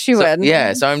 Oh yeah, she So- would.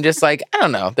 Yeah. So I'm just like, I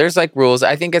don't know. There's like rules.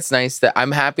 I think it's nice that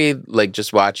I'm happy, like,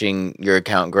 just watching your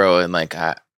account grow and like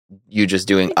you just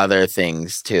doing other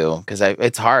things too. Because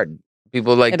it's hard.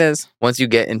 People like, It is. once you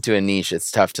get into a niche,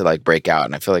 it's tough to like break out.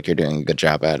 And I feel like you're doing a good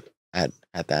job at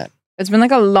that. It's been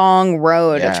like a long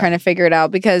road of Yeah. trying to figure it out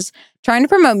because trying to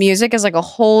promote music is like a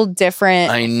whole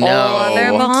different I whole know.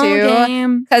 other Ball too.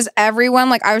 game. Because everyone,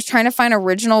 like, I was trying to find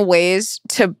original ways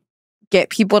to get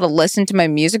people to listen to my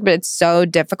music, but it's so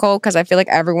difficult because I feel like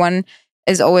everyone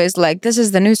is always like, this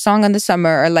is the new song in the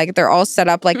summer, or like they're all set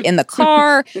up like in the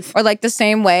car or like the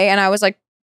same way. And I was like,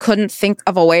 couldn't think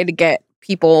of a way to get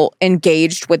people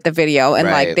engaged with the video, and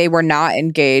Right. like they were not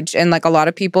engaged. And like a lot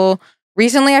of people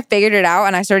recently, I figured it out,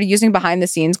 and I started using behind the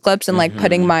scenes clips and like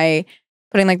putting like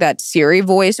that Siri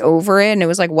voice over it, and it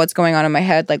was like what's going on in my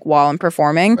head like while I'm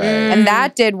performing. Right. And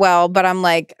that did well, but I'm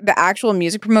like, the actual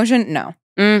music promotion, no.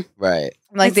 Right.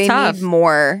 Like It's they tough. need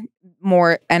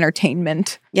more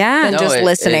entertainment Yeah. than just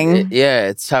listening. Yeah,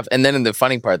 it's tough. And then the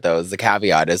funny part though is the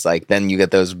caveat is like, then you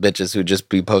get those bitches who just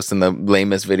be posting the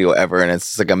lamest video ever, and it's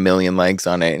just like 1 million likes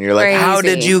on it, and you're like, how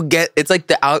did Crazy. you get? It's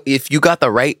like if you got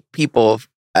the right people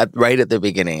right at the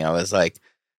beginning, I was like,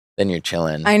 then you're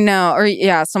chilling. I know. Or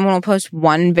yeah, someone will post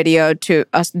one video to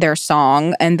their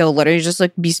song, and they'll literally just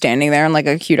like be standing there in like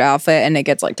a cute outfit, and it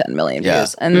gets like 10 million Yeah.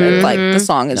 views. And it's like the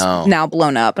song is No. now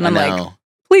blown up. And I I'm like, know.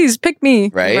 please pick me.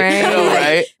 Right? Right. I know,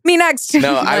 right? Me next.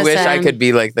 No, I wish I Listen. could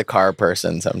be like the car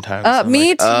person sometimes. I'm me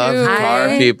like, "Ugh, too. car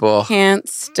I people. Can't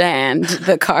stand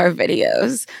the car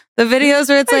videos. The videos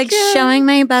where it's I like can't. showing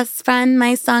my best friend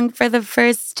my song for the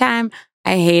first time.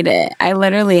 I hate it. I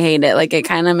literally hate it. Like, it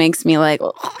kind of makes me like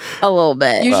a little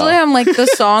bit. Usually I'm like, the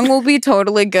song will be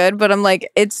totally good, but I'm like,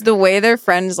 it's the way their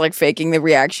friends like faking the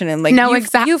reaction, and like, No,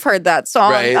 you've heard that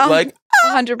song. Right? Oh, Like,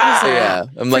 100%. yeah.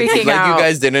 I'm like Freaking you out.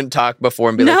 guys didn't talk before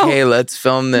and be No. like, hey, let's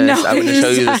film this. No, I'm going to show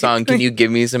you the song. Can exactly. you give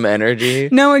me some energy?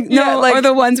 No, Yeah, like- or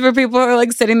the ones where people are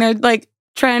like sitting there like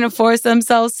trying to force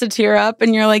themselves to tear up,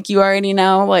 and you're like, you already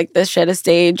know, like, this shit is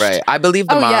staged. Right. I believe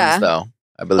the Oh, moms, yeah. though.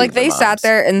 I believe Like the they sat moms.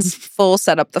 there and full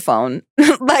set up the phone.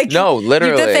 Like, No, you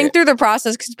literally. have to think through the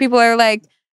process because people are like,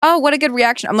 oh, what a good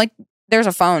reaction. I'm like, there's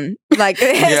a phone like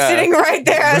sitting right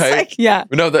there. I was Right. like, Yeah.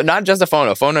 No, not just a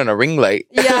phone and a ring light.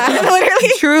 yeah, literally.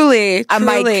 Truly. A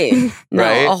mic. Truly. No,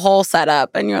 Right? a whole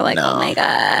setup. And you're like, No. oh my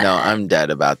God. No, I'm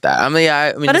dead about that. I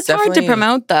mean, But it's hard to definitely-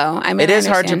 promote, though. I mean, It I is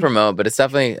hard to understand. promote, but it's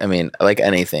definitely, I mean, like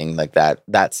anything like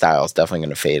that style is definitely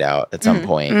going to fade out at some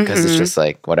point because it's Mhm. just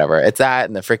like, whatever. It's that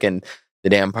and the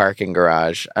damn parking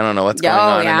garage. I don't know what's going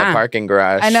on in yeah. the parking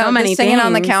garage. I know. So many the singing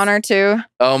on the things. counter too.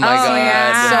 Oh my Oh, God.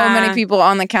 yeah. So many people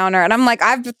on the counter, and I'm like,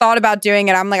 I've thought about doing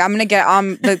it. I'm like, I'm gonna get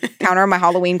on the counter in my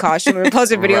Halloween costume and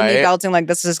post a video of me Right. belting like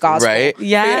this is gospel. Right?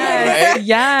 Yes. Right?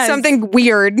 Yes. Something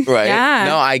weird. Right. Yeah.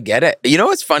 No, I get it. You know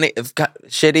what's funny? It's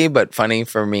shitty, but funny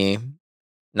for me.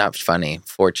 Not funny,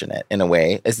 fortunate in a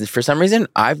way. Is that for some reason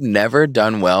I've never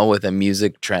done well with a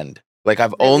music trend. Like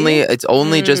it's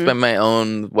only just Mm. been my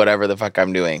own whatever the fuck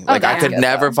I'm doing. Oh, Like I that's could good,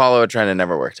 never though. follow a trend. It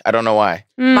never worked. I don't know why.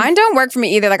 Mm. Mine don't work for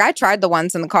me either. Like I tried the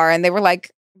ones in the car, and they were like,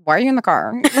 "Why are you in the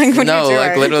car? Like, what No, are you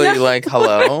like doing? literally, like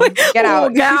hello. Get out. Oh,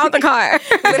 get out the car.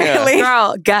 Literally.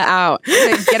 Girl, get out.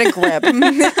 Get a grip."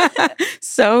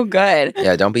 So good.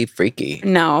 Yeah, don't be freaky.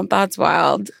 No, that's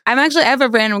wild. I have a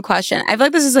random question. I feel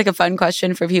like this is like a fun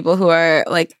question for people who are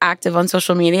like active on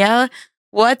social media.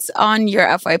 What's on your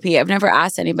FYP? I've never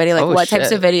asked anybody like Oh, what types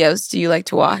shit. of videos do you like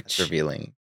to That's watch?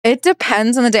 revealing. It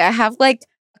depends on the day. I have like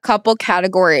a couple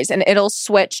categories, and it'll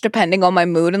switch depending on my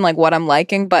mood and like what I'm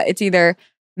liking. But it's either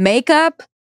makeup,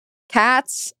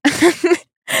 cats.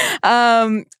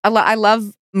 I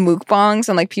love mukbangs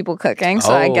and like people cooking,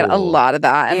 so I get a Oh. lot of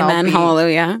that. And Amen.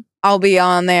 Hallelujah. I'll be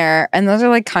on there, and those are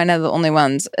like kind of the only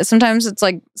ones. Sometimes it's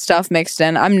like stuff mixed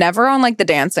in. I'm never on like the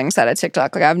dancing side of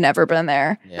TikTok. Like I've never been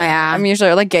there. Yeah. I'm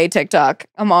usually like gay TikTok.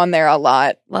 I'm on there a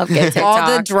lot. Love gay TikTok.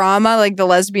 All the drama, like the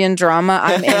lesbian drama,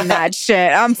 I'm in that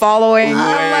shit. I'm following.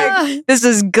 I'm like, this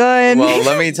is good. Well,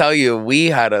 let me tell you, we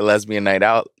had a lesbian night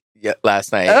out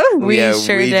last night. Oh, We Yeah,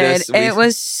 sure we did. just- we- It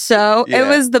was so, Yeah. it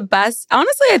was the best.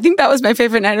 Honestly, I think that was my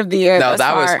favorite night of the year. No, thus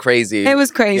that was far. crazy. It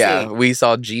was crazy. Yeah, we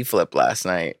saw G Flip last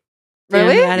night.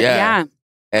 Really? Yeah. Yeah.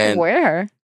 And Where?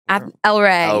 At El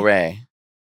Rey. El Rey.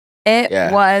 It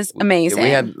Yeah. was amazing.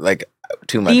 We had like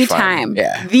too much the fun. time.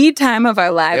 Yeah. The time of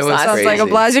our lives It was last Sounds night. like a crazy.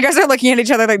 blast. You guys are looking at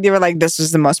each other like they were like, this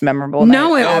was the most memorable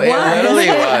No, it night. No, was. it literally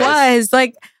was.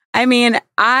 Like, I mean,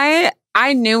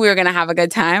 I knew we were gonna have a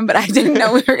good time, but I didn't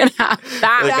know we were gonna have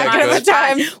that Like much a good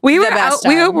time. We The were best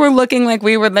we time. were looking like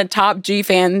we were the top G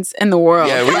fans in the world.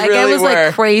 Yeah, we like really it was were.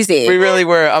 like crazy. We really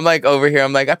were. I'm like over here.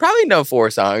 I'm like, I probably know 4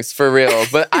 songs for real,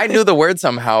 but I knew the words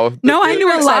somehow. no, I knew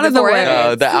a lot of the excited for it.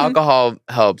 words. The alcohol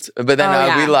helped, but then Oh,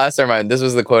 yeah. we lost our mind. This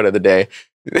was the quote of the day.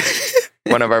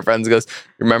 One of our friends goes,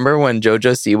 "Remember when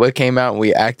JoJo Siwa came out and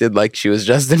we acted like she was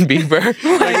Justin Bieber?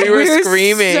 Like, we were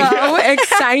screaming." so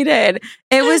excited.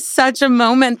 It was such a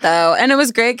moment though, and it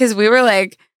was great because we were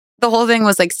like, the whole thing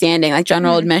was like standing, like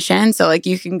general Mhm. admission, so like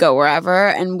you can go wherever,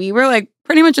 and we were like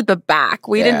pretty much at the back.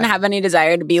 We Yeah. didn't have any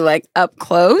desire to be like up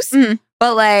close, Mhm.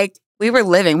 but like we were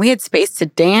living. We had space to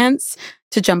dance,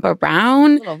 to jump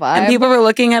around, Little vibe. and people were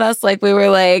looking at us like we were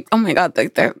like, oh my god,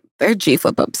 like they're G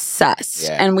Flip obsessed,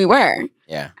 Yeah. and we were.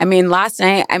 Yeah, I mean, last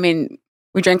night,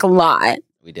 we drank a lot.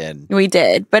 we did. We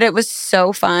did, but it was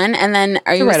so fun. And then,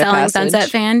 are It's you a a rite of Selling passage. Sunset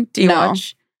fan? Do you No.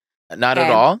 watch? Not at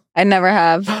Okay. all. I never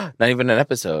have. Not even an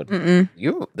episode. Mm-mm.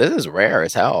 This is rare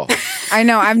as hell. I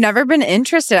know. I've never been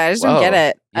interested. I just don't Whoa. get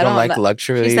it. You don't like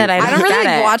luxury. She said, I don't really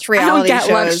get it. watch I don't reality get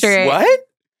shows. luxury. What?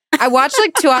 I watched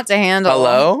like Too Hot to Handle.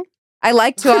 Hello? I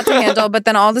like Too Hot to Handle, but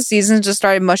then all the seasons just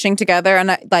started mushing together,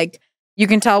 and you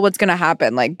can tell what's gonna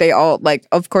happen. Like they all like,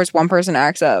 of course, one person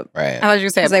acts up. Right. I was going to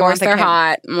say, 'Cause of they course want the they're cam-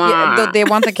 hot. Yeah, they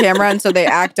want the camera, and so they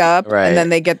act up, Right. and then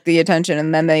they get the attention,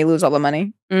 and then they lose all the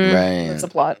money. Mm. Right. That's the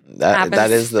plot. That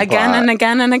Happens is the again plot. and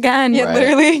again and again. Yeah, Right.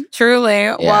 literally. Truly.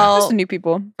 Just Well, the new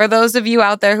people. for those of you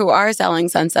out there who are Selling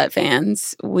Sunset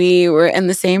fans, we were in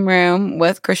the same room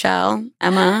with Chriselle,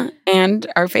 Emma, and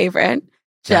our favorite,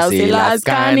 Chelsea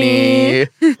Lascani.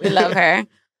 We love her.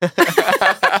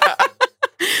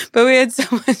 But we had so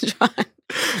much fun.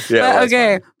 Yeah, But,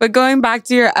 okay, but going back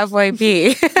to your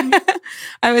FYP,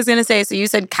 I was gonna say, so you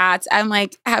said cats. I'm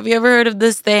like, have you ever heard of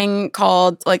this thing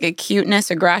called like a cuteness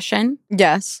aggression?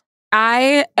 Yes.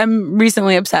 I am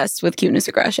recently obsessed with cuteness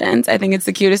aggressions. I think it's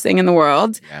the cutest thing in the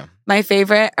world. Yeah. My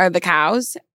favorite are the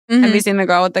cows. Mhm. Have you seen the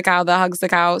girl with the cow that hugs the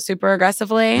cow super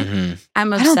aggressively? Mhm.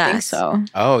 I'm I obsessed. don't think so.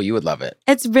 Oh, you would love it.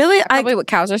 It's really like, Probably what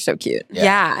cows are so cute.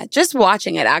 yeah, just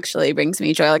watching it actually brings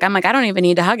me joy. Like, I'm like, I don't even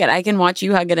need to hug it. I can watch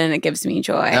you hug it and it gives me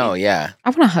joy. Oh, yeah. I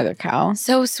want to hug a cow.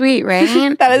 So sweet, right?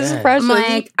 That is Yeah. precious. I'm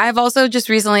like, I've also just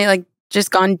recently like just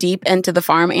gone deep into the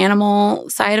farm animal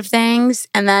side of things.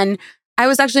 And then I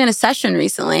was actually in a session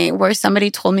recently where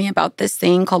somebody told me about this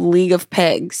thing called League of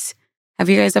Pigs. Have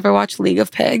you guys ever watched League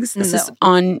of Pigs? This is No.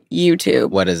 on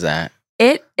YouTube. What is that?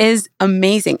 It is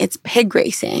amazing. It's pig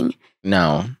racing.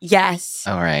 No. Yes.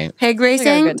 All right. Pig like a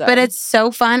racing, good but time. it's so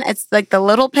fun. It's like the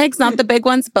little pigs, not the big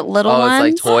ones, but little Oh,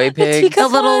 ones. it's like toy pigs. The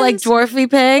little like ones. dwarfy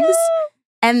pigs.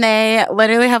 And they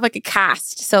literally have like a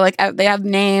cast. So like they have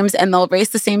names and they'll race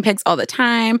the same pigs all the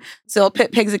time. So they'll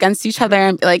pit pigs against each other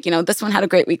and be like, this one had a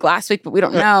great week last week, but we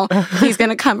don't know. He's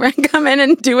going to come in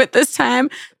and do it this time.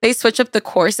 They switch up the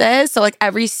courses. So like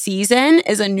every season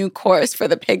is a new course for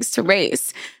the pigs to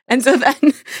race. And so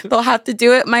then they'll have to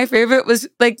do it. My favorite was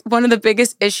like one of the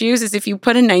biggest issues is if you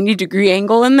put a 90-degree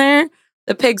angle in there,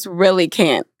 the pigs really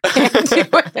can't do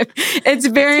it. It's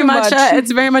very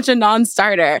much a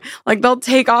non-starter. Like they'll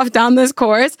take off down this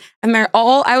course and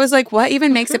I was like, what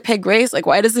even makes a pig race? Like,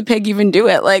 why does the pig even do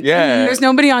it? Like, there's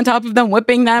nobody on top of them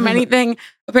whipping them, anything.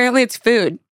 Apparently it's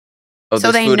food. Oh,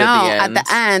 So there's they food know at at the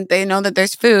end, they know that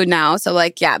there's food now. So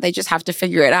like, yeah, they just have to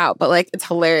figure it out. But like, it's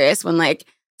hilarious when like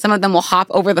some of them will hop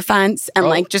over the fence and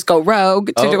like just go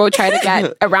rogue to go try to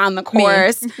get around the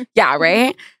course. Yeah,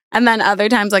 right? And then other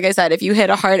times, like I said, if you hit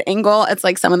a hard angle, it's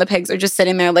like some of the pigs are just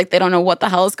sitting there like they don't know what the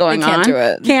hell is going on.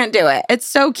 Can't do it. It's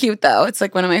so cute though. It's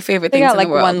like one of my favorite things They got in like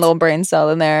the world. one little brain cell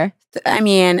in there. I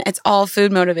mean, it's all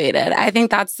food motivated. I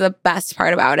think that's the best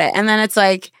part about it. And then it's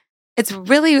like, it's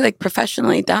really like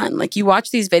professionally done. Like you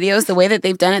watch these videos, the way that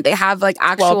they've done it, they have like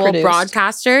actual well-produced.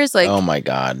 broadcasters. Like, Oh my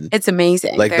God. it's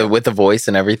amazing. Like with the voice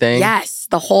and everything? Yes,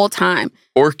 the whole time.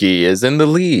 Porky is in the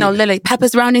lead. No, literally,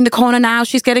 Peppa's rounding the corner now.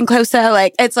 She's getting closer.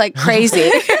 Like, it's like crazy.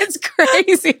 It's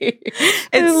crazy.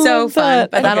 It's so love fun,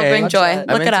 that. but that'll Okay. bring joy. I'm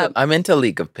Look it up. I'm into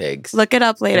League of Pigs. Look it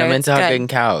up later. And I'm It's into good. hugging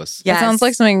cows. Yes. It sounds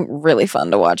like something really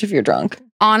fun to watch if you're drunk.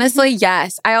 Honestly,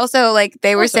 yes. I also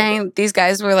they were saying these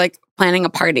guys were like planning a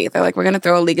party. They're like, we're going to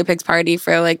throw a League of Pigs party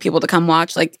for like people to come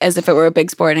watch, like as if it were a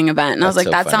big sporting event. And I was That's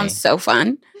like, so that funny. sounds so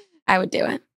fun. I would do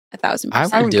it 1,000%.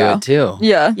 I would do go. it too.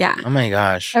 Yeah. Yeah. Oh my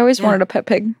gosh. I always Yeah. wanted a pet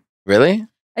pig. Really?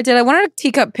 I did. I wanted a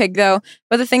teacup pig though.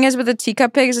 But the thing is with the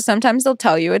teacup pigs is sometimes they'll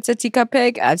tell you it's a teacup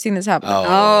pig. I've seen this happen.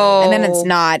 Oh. And then it's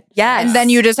not. Yes. And then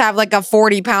you just have like a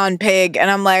 40-pound pig. And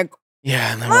I'm like,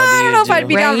 Yeah. And then I what do don't you know if do? I'd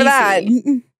be down for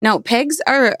that. No, pigs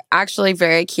are actually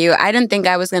very cute. I didn't think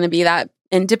I was going to be that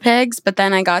into pigs, but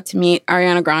then I got to meet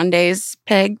Ariana Grande's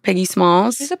pig, Piggy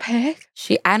Smalls. She's a pig.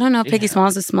 I don't know if Piggy Yeah.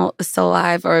 Smalls is still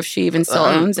alive or if she even still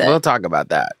owns it. We'll talk about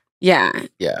that. Yeah.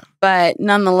 Yeah. But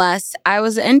nonetheless, I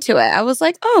was into it. I was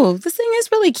like, oh, this thing is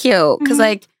really cute. Because, Mhm.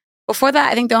 like, before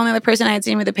that, I think the only other person I had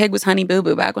seen with a pig was Honey Boo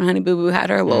Boo back when Honey Boo Boo had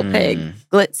her little pig,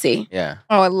 Glitzy. Yeah.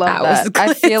 Oh, I love That that.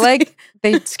 was I feel glitzy. like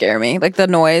they scare me. Like the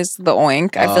noise, the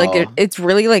oink. I feel like Oh. it's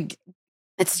really like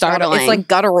It's startling. It's like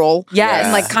guttural. Yes.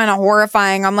 And like kind of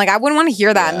horrifying. I'm like, I wouldn't want to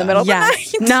hear that in the middle of the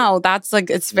Yes. night. No, that's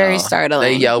like, it's very No. startling.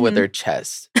 They yell with Mhm. their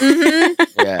chest. Mhm.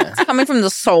 Yeah. Coming from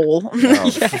the soul. No,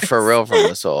 for real from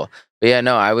the soul. But yeah,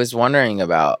 no, I was wondering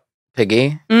about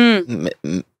Piggy.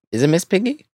 Is it Miss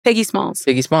Piggy? Piggy Smalls.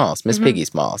 Piggy Smalls. Miss Mhm. Piggy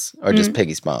Smalls. Or just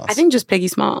Piggy Smalls? I think just Piggy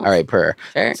Smalls. All right, per.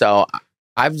 Sure. So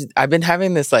I've been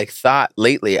having this like thought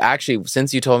lately. Actually,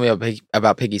 since you told me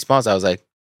about Piggy Smalls, I was like,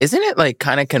 isn't it like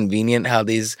kind of convenient how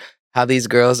these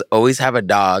girls always have a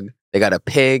dog? They got a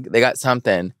pig. They got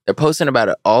something. They're posting about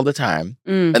it all the time,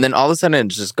 Mm. and then all of a sudden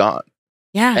it's just gone.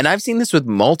 Yeah. And I've seen this with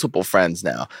multiple friends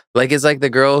now. Like it's like the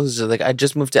girl who's just like, I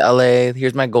just moved to LA.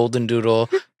 Here's my golden doodle,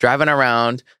 driving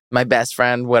around, my best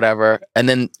friend, whatever, and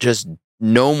then just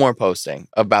no more posting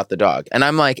about the dog. And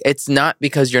I'm like, it's not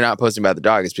because you're not posting about the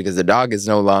dog. It's because the dog is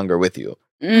no longer with you.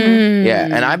 Mm. Yeah.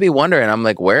 And I'd be wondering, I'm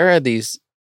like, where are these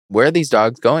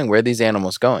dogs going? Where are these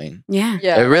animals going? Yeah.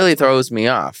 It really throws me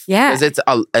off. Yeah. Because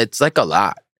it's like a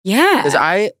lot. Yeah. Because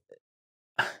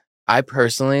I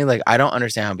personally, like, I don't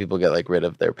understand how people get like rid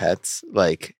of their pets.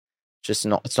 Like, just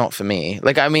not, it's not for me.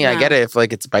 Like, I mean, I No. get it if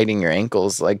like it's biting your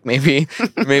ankles, like maybe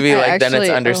like then it's actually-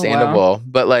 oh, wow. understandable.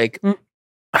 But like, Mm.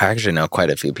 I actually know quite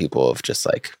a few people have just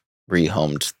like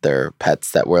rehomed their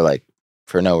pets that were like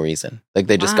for no reason. Like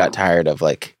they just Wow. got tired of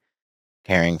like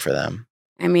caring for them.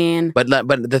 I mean, But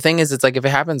the thing is, it's like if it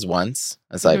happens once,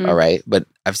 it's like Mhm. all right. But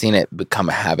I've seen it become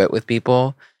a habit with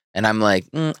people, and I'm like,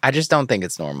 I just don't think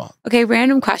it's normal. okay,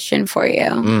 random question for you.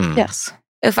 Mm. Yes.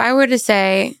 If I were to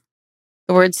say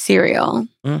the word cereal,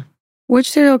 Mm. which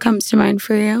cereal comes to mind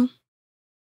for you?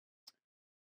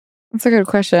 That's a good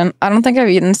question. I don't think I've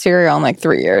eaten cereal in like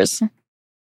 3 years.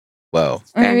 Whoa.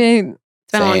 Fair. Maybe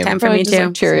It's been a long Same. time for probably me just too.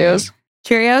 like Cheerios.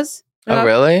 Cheerios? What Oh, about,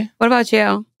 really? What about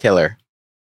you? Killer.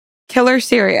 Killer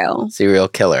cereal. Serial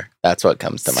killer. That's what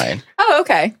comes to mind. Oh,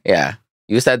 okay. Yeah.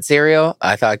 You said cereal.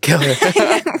 I thought killer.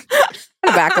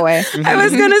 Back away. I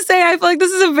was gonna say, I feel like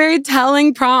this is a very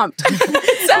telling prompt.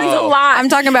 says a lot. I'm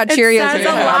talking about It Cheerios says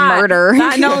and a lot. murder.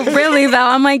 No, really though.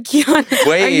 I'm like, Kiana,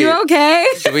 Wait. are you okay?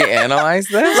 Should we analyze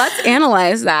this? Let's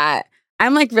analyze that.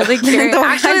 I'm like really curious. The way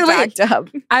Actually, I wait. backed up.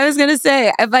 I was gonna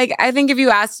say, I think if you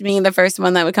asked me, the first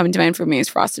one that would come to mind for me is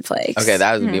Frosted Flakes. Okay,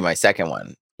 that would be my second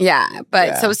one. Yeah, but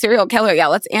Yeah. so serial killer. Yeah,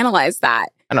 let's analyze that.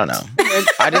 I don't know. I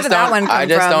Where just did that don't. one come I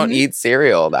just from? don't eat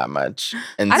cereal that much,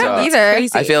 and I so don't either.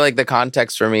 Crazy. I feel like the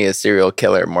context for me is serial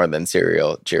killer more than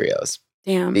cereal Cheerios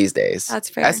Damn, these days. that's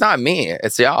fair. That's not me.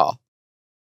 It's y'all.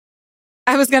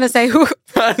 I was gonna say who?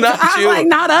 Not I'm you. like,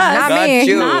 not us. Not me.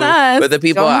 you. Not us. But the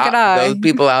people, Don't look at I. those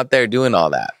people out there doing all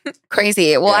that.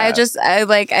 Crazy. Well, I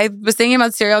was thinking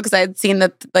about cereal because I had seen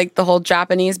the whole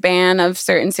Japanese ban of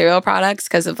certain cereal products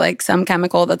because of like some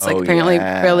chemical that's like Oh, apparently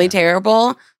yeah. really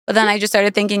terrible. But then I just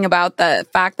started thinking about the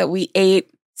fact that we ate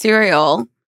cereal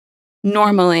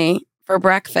normally for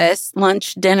breakfast,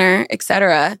 lunch, dinner,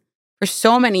 etc. for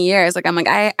so many years. Like I'm like,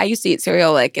 I used to eat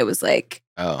cereal like it was like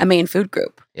Oh, a main food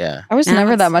group. yeah. I was Yeah,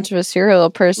 never that's- that much of a cereal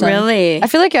person. Really? I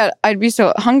feel like I'd be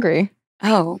so hungry.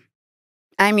 Oh.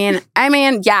 I mean,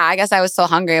 yeah, I guess I was still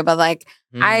hungry, but like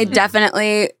I Mm.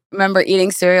 definitely remember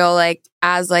eating cereal like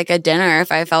as like a dinner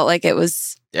if I felt like it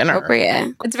was Dinner.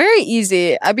 appropriate. It's very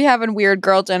easy. I'd be having weird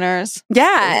girl dinners.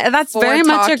 Yeah, that's 4 very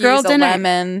much a Takis, girl dinner.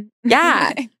 lemon.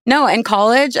 Yeah. No, in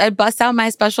college, I'd bust out my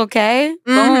Special K.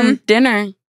 Boom, Mhm. dinner.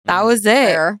 That was it.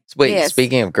 Fair. Wait, Yes.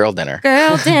 speaking of girl dinner,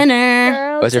 Girl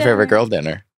dinner. what's your favorite girl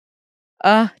dinner?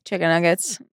 Chicken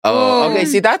nuggets. Oh, Ooh. okay.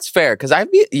 See, that's fair because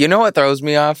you know what throws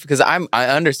me off because I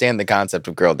understand the concept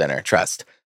of girl dinner, trust.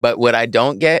 But what I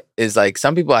don't get is like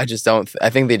some people I just don't.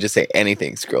 I think they just say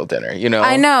anything's girl dinner. You know?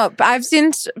 I know. But I've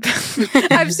seen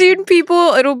I've seen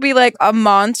people, it'll be like a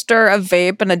monster, a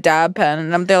vape, and a dab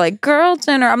pen. And they're like, girl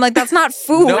dinner. I'm like, that's not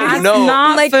food. No, That's no.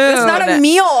 not I'm like, food. that's not a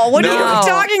meal. What are No. you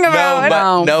talking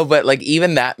about? No. But like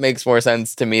even that makes more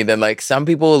sense to me than like some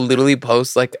people will literally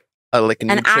post like a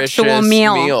nutritious actual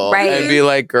meal, right. and be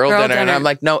like girl dinner. And dinner. I'm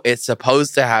like, no, it's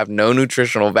supposed to have no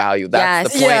nutritional value. That's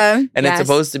Yes. the point, Yeah. and Yes. it's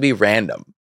supposed to be random.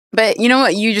 But you know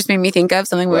what you just made me think of?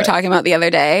 Something we were What? talking about the other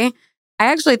day. I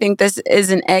actually think this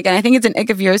is an ick, and I think it's an ick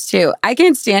of yours too. I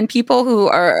can't stand people who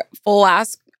are full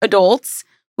ass adults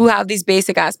who have these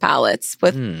basic ass palates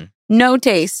with Hmm. no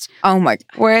taste, Oh my.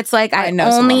 where it's like I I know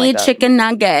someone only like eat that. chicken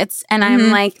nuggets and I'm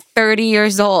Mhm. like 30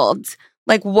 years old.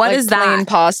 Like, what like is plain that?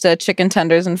 pasta, chicken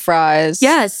tenders, and fries.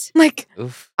 Yes. Like,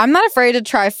 Oof. I'm not afraid to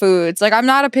try foods. Like, I'm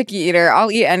not a picky eater.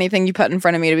 I'll eat anything you put in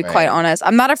front of me, to be Right. quite honest.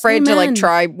 I'm not afraid to Amen. like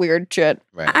try weird shit.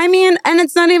 Right. I mean, and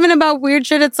it's not even about weird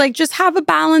shit. It's like just have a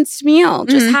balanced meal.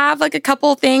 Just Mhm. have like a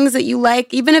couple things that you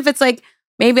like, even if it's like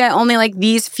maybe I only like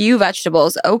these few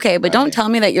vegetables. Okay, but don't Right. tell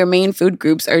me that your main food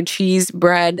groups are cheese,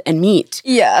 bread, and meat.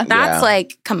 Yeah. That's Yeah.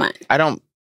 like, come on. I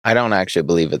don't actually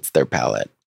believe it's their palate.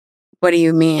 What do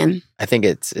you mean? I think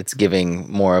it's giving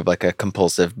more of like a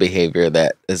compulsive behavior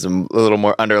that is a little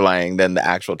more underlying than the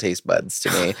actual taste buds to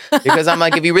me. Because I'm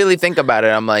like, if you really think about it,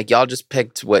 I'm like, y'all just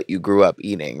picked what you grew up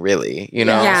eating, really. You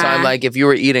know? Yeah. So I'm like, if you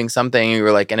were eating something, you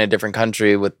were like in a different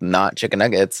country with not chicken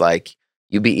nuggets, like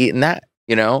you'd be eating that,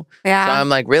 you know? Yeah. So I'm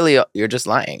like, really, you're just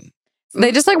lying.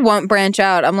 They just like won't branch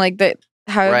out. I'm like, that.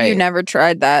 How have you Right. never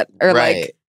tried that? Or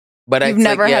like, But you've it's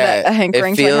never like, had a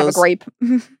hankering it to like, have a feels- grape.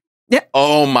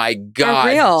 Oh my real.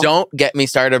 God. Don't get me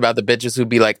started about the bitches who'd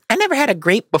be like, I never had a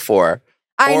grape before.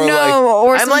 I Or, know, like,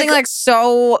 or I'm something like- like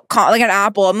so like an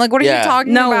apple. I'm like, what are Yeah. you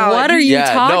talking No, about? what are you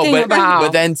talking but, about?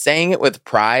 But then saying it with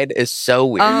pride is so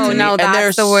weird. Oh, to no, me. that's and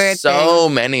there's the weird so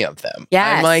many of them.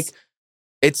 Yes. I'm like,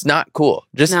 it's not cool.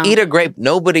 Just No. eat a grape.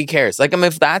 Nobody cares. Like,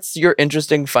 if that's your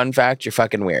interesting fun fact, you're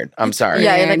fucking weird. I'm sorry.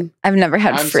 Yeah, you're Weird. like, I've never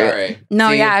had I'm fruit. sorry.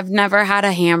 No, See, yeah, I've never had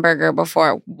a hamburger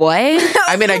before. What?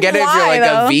 I mean, I get it if you're Why, like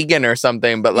though? a vegan or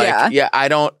something, but like, Yeah.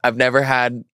 I've never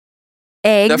had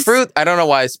Eggs? the fruit. I don't know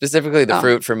why specifically the Oh.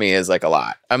 fruit for me is like a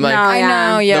lot. I'm like, No, I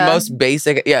know, yeah. the most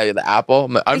basic, the apple.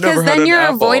 I've Because never had then an you're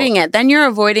apple. avoiding it. Then you're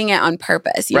avoiding it on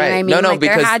purpose. You know what I Right. mean? No, like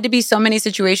there because- had to be so many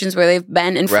situations where they've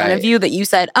been in front of Right. you that you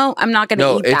said, "Oh, I'm not going to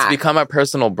No, eat it's that." become a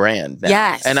personal brand now.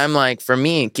 Yes. And I'm like, for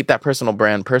me, keep that personal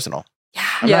brand personal. yeah.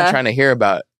 I'm Yeah. not trying to hear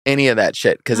about any of that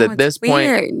shit. Because No, at it's this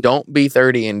weird. point, don't be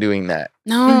 30 and doing that.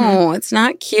 No, it's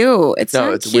not cute. It's No,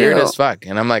 not it's cute. weird as fuck.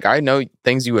 And I'm like, I know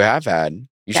things you have had.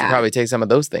 You should Yeah. probably take some of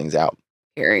those things out,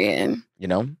 Period. you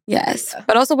know? Yes,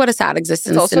 but also what a sad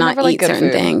existence also to not never, like, eat good certain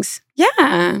food. things.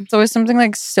 Yeah. It's always something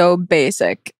like so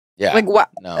basic. Yeah. Like what?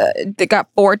 No. They got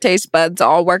 4 taste buds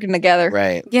all working together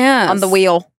Right. Yeah. on the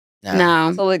wheel.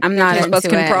 No, So like I'm your not taste buds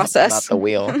into can it. Not process. the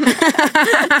wheel.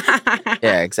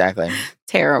 Yeah, exactly.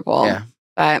 Terrible. Yeah.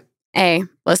 But hey,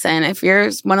 listen, if you're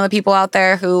one of the people out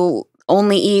there who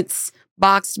only eats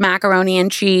boxed macaroni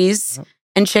and cheese Uh-huh.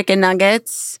 and chicken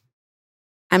nuggets,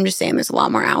 I'm just saying there's a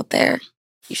lot more out there.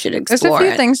 You should There's explore a few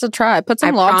it. things to try. Put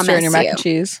some I lobster in your promise mac and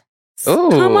you. cheese. Oh,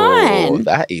 Come on.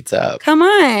 that eats up. Come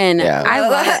on. Yeah. I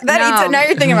love it. That eats, now you're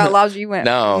thinking about lobster. You went.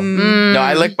 No. Mm. No,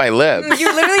 I licked my lips. You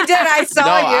literally did. I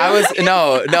saw you.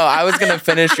 I was gonna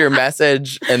finish your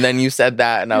message, and then you said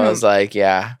that, and I was like,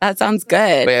 yeah. That sounds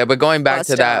good. But going back Bust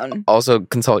to that, down. also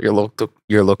consult your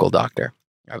local doctor.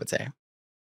 I would say,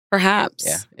 Perhaps.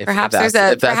 Yeah, if Perhaps that's- there's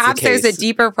a if that's the perhaps there's a case.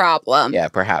 deeper problem. yeah,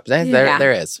 perhaps Yeah.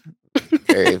 there is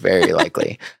very very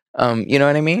likely. You know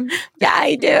what I mean? Yeah,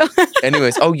 I do.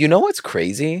 Anyways, you know what's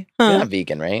crazy? Huh. You're not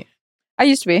vegan, right? I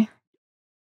used to be.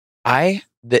 I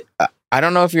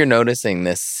don't know if you're noticing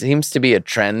this. Seems to be a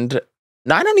trend.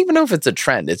 No, I don't even know if it's a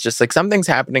trend. It's just like something's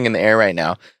happening in the air right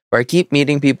now where I keep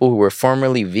meeting people who were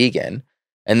formerly vegan,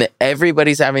 and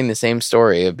everybody's having the same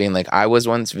story of being like, I was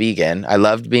once vegan. I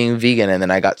loved being vegan, and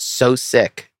then I got so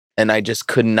sick and I just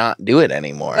could not do it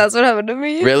anymore. That's what happened to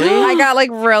me. Really? I got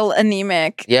like real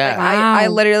anemic. Yeah. Like, I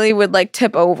Wow. literally would like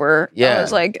tip over. Yeah. I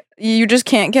was like, you just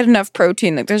can't get enough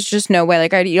protein. Like there's just no way.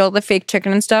 Like I'd eat all the fake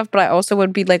chicken and stuff, but I also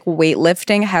would be like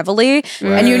weightlifting heavily.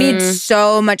 And you need Mm.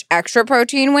 so much extra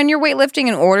protein when you're weightlifting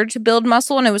in order to build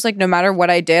muscle. And it was like no matter what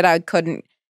I did, I couldn't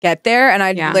get there. And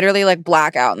I'd Yeah. literally like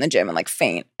black out in the gym and like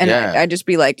faint. And Yeah. I'd just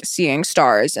be like seeing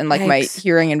stars and like my Yikes.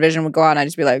 hearing and vision would go out and I'd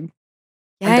just be like,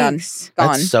 I'm done. Yikes. Gone.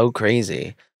 That's so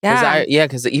crazy. Yeah.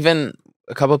 Because even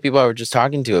a couple of people I were just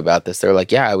talking to about this, they're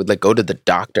like, yeah, I would like go to the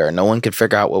doctor. No one could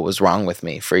figure out what was wrong with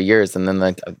me for years. And then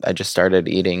like I just started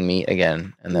eating meat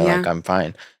again. And they're Yeah. like, I'm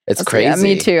fine. It's That's- crazy. Yeah,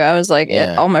 me too. I was like,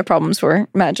 Yeah. all my problems were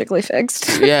magically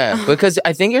fixed. Yeah, because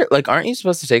I think you're like, aren't you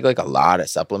supposed to take like a lot of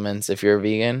supplements if you're a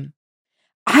vegan?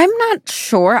 I'm not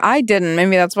sure. I didn't.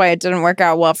 Maybe that's why it didn't work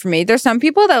out well for me. There's some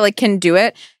people that like can do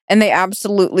it and they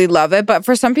absolutely love it, but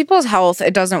for some people's health,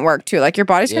 it doesn't work too. Like your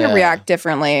body's going Yeah. to react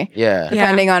differently Yeah.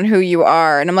 depending on who you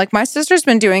are. And I'm like, my sister's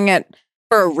been doing it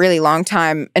for a really long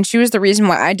time, and she was the reason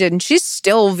why I did. And she's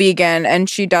still vegan, and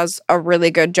she does a really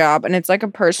good job. And it's like a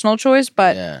personal choice,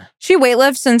 but Yeah. she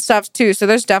weightlifts and stuff too. So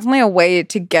there's definitely a way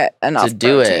to get enough To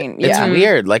do protein. it. It's Yeah,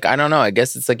 weird. Like, I don't know. I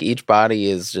guess it's like each body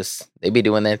is just, they be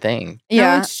doing their thing.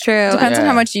 yeah. No, it's true. Depends on Yeah.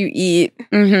 how much you eat.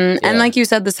 Mm-hmm. Yeah. And like you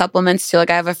said, the supplements too. Like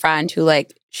I have a friend who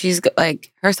like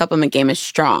like her supplement game is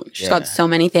strong. She's Yeah. got so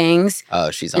many things,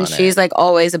 Oh, she's on and it. she's like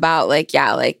always about like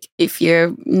like if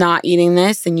you're not eating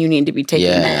this, then you need to be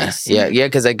taking this. Yeah,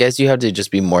 because I guess you have to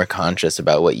just be more conscious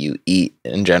about what you eat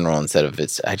in general instead of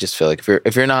it's. I just feel like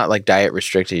if you're not like diet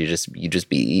restricted, you just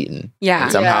be eating. Yeah.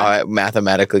 And somehow it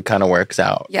mathematically kind of works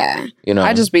out. Yeah. You know.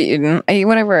 I just be eating. I eat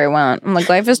whatever I want. I'm like,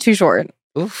 life is too short.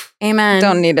 Oof. Amen.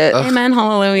 Don't need it. Ugh. Amen.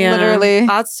 Hallelujah. Literally.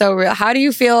 That's so real. How do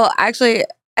you feel? Actually,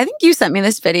 I think you sent me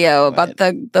this video about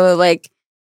the like,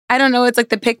 I don't know, it's like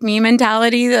the pick me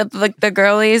mentality of like the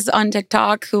girlies on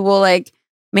TikTok who will like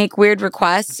make weird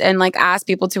requests and like ask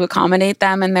people to accommodate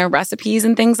them in their recipes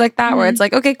and things like that, where it's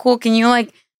like, okay, cool. Can you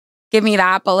like give me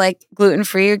that, but like gluten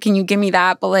free? Or can you give me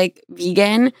that, but like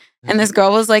vegan? And this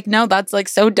girl was like, no, that's like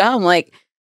so dumb. Like,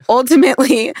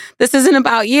 ultimately, this isn't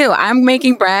about you. I'm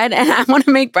making bread and I want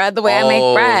to make bread the way I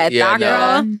make bread. Yeah, That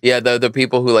no. girl. Yeah, the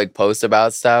people who like post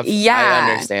about stuff. Yeah.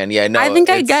 I understand. Yeah, no, I think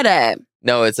I it's- get it.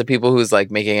 No, it's the people who's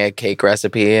like making a cake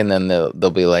recipe and then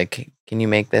they'll be like, "Can you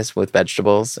make this with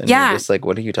vegetables?" And Yeah. you're just like,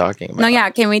 "What are you talking about?" No, yeah.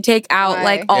 Can we take out Why?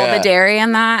 like all Yeah. the dairy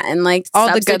in that and like All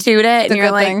the good- substitute it? the And you're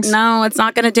good like, things. no, it's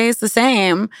not going to taste the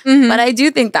same. Mhm. But I do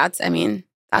think that's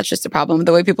just a problem with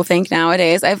the way people think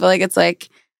nowadays. I feel like it's like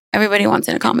everybody wants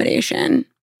an accommodation.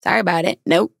 Sorry about it.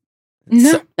 Nope.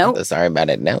 No. Nope. Sorry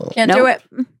about it. No, Can't do Nope.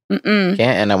 it. Mm-mm.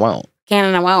 can't and I won't. Can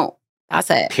and I won't.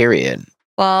 That's it. Period.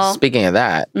 Well, Speaking of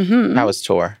that, mhm. how was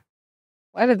tour?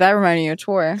 Why did that remind you of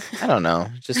tour? I don't know.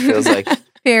 It just feels like.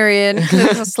 Period. It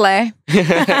was a sleigh.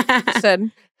 Said.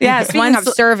 Yes, Speaking one of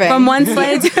serving. from one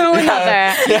sleigh to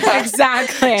another. Yeah.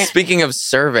 Exactly. Speaking of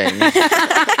serving,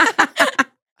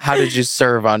 how did you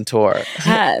serve on tour?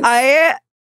 Yes.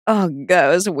 Oh, that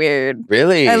was weird.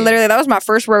 Really? That was my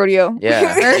first rodeo.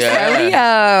 Yeah. First Yeah.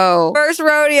 rodeo. First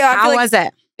rodeo. I How feel like was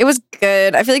it? it was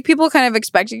good. I feel like people kind of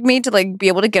expected me to like be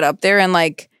able to get up there and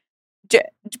like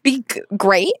be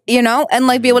great, you know, and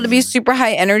like be able to be super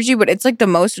high energy. But it's like the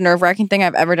most nerve wracking thing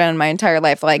I've ever done in my entire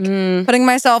life. Like Mm. putting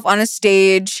myself on a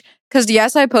stage. Because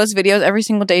yes, I post videos every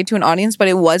single day to an audience, but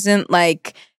it wasn't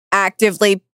like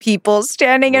actively people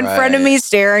standing in front of me, Right.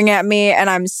 staring at me, and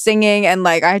I'm singing, and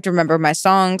like I have to remember my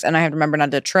songs, and I have to remember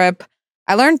not to trip.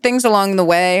 I learned things along the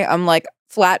way. I'm like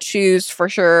flat shoes for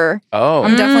sure. Oh.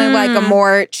 I'm definitely like a Mm.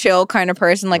 more chill kind of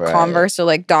person. Like Right. Converse or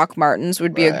like Doc Martens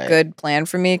would be a Right. good plan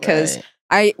for me because right.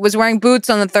 I was wearing boots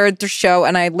on the third show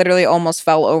and I literally almost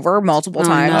fell over multiple Oh,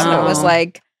 times. And it was no.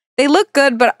 like, they look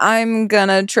good, but I'm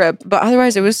gonna trip. But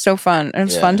otherwise, it was so fun. And it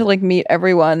was fun to like meet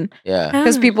everyone Yeah.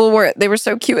 because they were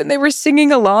so cute and they were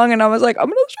singing along, and I was like, I'm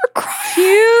gonna start crying.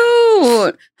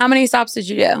 Cute. How many stops did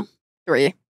you do?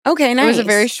 3. Okay, nice. It was a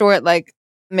very short, like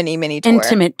mini tour.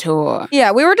 intimate tour.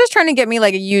 Yeah, we were just trying to get me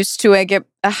like used to it, get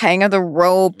a hang of the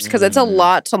ropes because it's a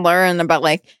lot to learn about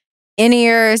like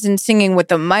in-ears and singing with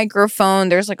the microphone.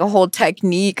 There's like a whole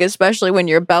technique, especially when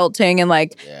you're belting and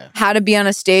like how to be on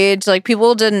a stage. Like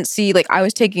people didn't see, like I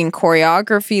was taking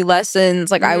choreography lessons.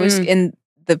 Like I was in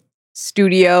the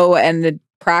studio and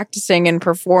practicing and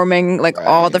performing like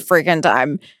all the freaking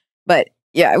time. But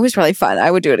yeah, it was really fun. I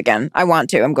would do it again. I want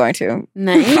to. I'm going to.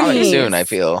 Nice. Probably soon, I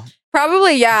feel.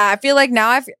 Probably, yeah. I feel like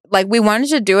now like we wanted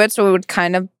to do it so it would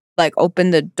kind of like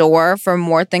open the door for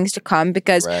more things to come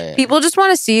because people just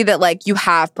want to see that like you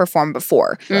have performed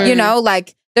before. You know,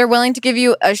 like they're willing to give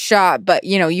you a shot, but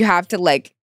you know, you have to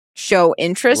like show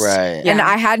interest. Right. And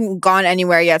I hadn't gone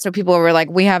anywhere yet, so people were like,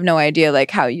 we have no idea like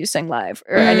how you sing live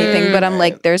or anything. But I'm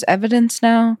like, there's evidence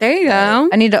now. There you go.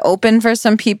 I need to open for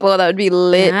some people that would be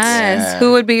lit. Yes. Yeah.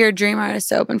 Who would be your dream artist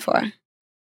to open for?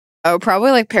 Oh, probably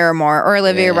like Paramore or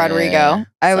Olivia Rodrigo.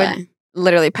 I would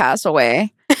literally pass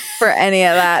away for any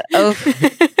of that. Oh,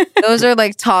 those are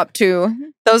like top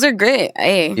 2. Those are great.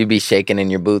 Hey. You'd be shaking in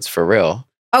your boots for real.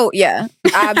 Oh yeah,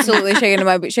 absolutely shaking in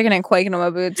my boots, shaking and quaking in my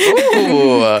boots.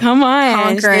 Ooh. Come on.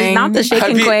 Conquering. Not the shake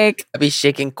and quake. I'd be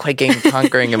shaking, quaking,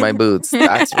 conquering in my boots.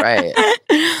 That's right.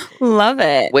 Love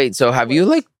it. Wait, so have you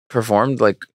like performed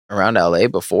like around LA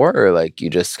before or like you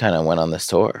just kind of went on this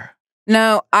tour?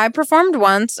 No, I performed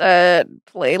once at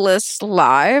Playlist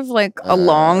Live like a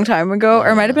long time ago, or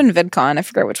it might have been VidCon. I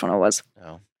forget which one it was.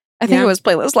 No. I think it was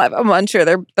Playlist Live. I'm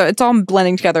unsure. It's all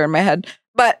blending together in my head.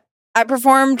 But I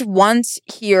performed once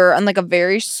here on like a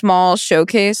very small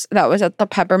showcase that was at the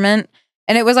Peppermint.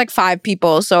 And it was like 5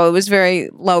 people. So it was very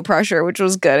low pressure, which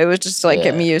was good. It was just to like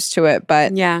get me used to it.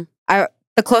 But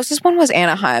the closest one was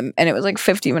Anaheim and it was like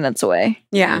 50 minutes away.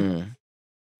 Yeah.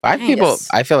 5 people.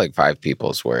 I feel like 5 people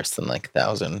is worse than like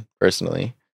 1,000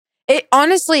 personally. It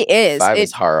honestly is. 5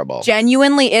 is horrible.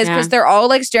 Genuinely is because they're all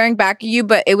like staring back at you,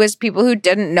 but it was people who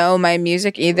didn't know my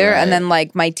music either. And then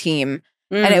like my team.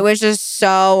 And it was just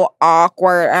so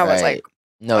awkward. I was like,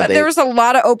 no, there was a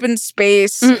lot of open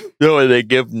space. No, they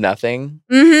give nothing.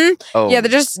 Oh. Yeah,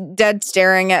 they're just dead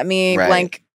staring at me,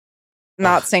 like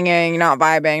not singing, not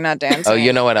vibing, not dancing. Oh,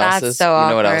 you know what else is? So you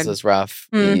know what else awkward. is rough?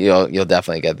 You'll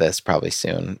definitely get this probably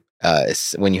soon.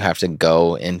 It's when you have to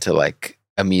go into like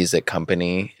a music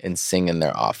company and sing in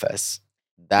their office.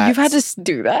 You've had to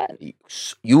do that?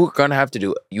 You're gonna have to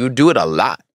do it. You do it a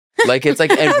lot. Like it's like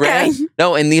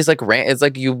in these like it's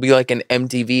like you'll be like an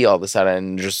MTV all of a sudden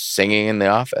and just singing in the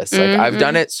office. Like I've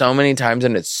done it so many times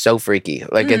and it's so freaky.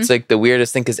 Like it's like the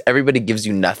weirdest thing because everybody gives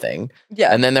you nothing.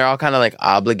 Yeah. And then they're all kind of like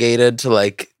obligated to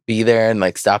like be there and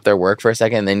like stop their work for a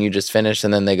second and then you just finish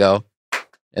and then they go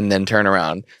and then turn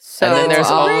around. So and then there's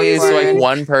always like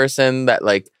one person that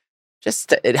like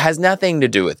just it has nothing to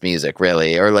do with music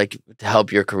really or like to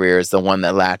help your career is the one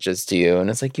that latches to you and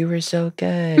it's like you were so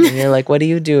good and you're like what do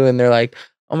you do and they're like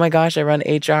oh my gosh I run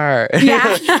HR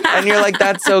and you're like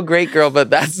that's so great girl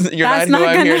but that's not who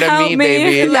I'm here to meet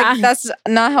baby like, that's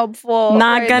not helpful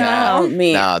not gonna help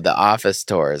me. No, the office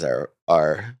tours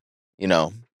are you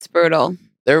know it's brutal.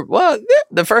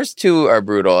 The first 2 are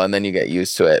brutal and then you get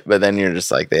used to it but then you're just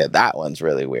like that one's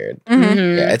really weird.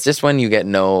 Yeah, it's just when you get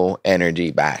no energy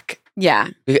back. Yeah.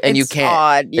 And you can't.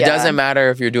 Odd, It doesn't matter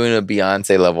if you're doing a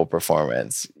Beyonce level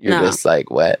performance. You're just like,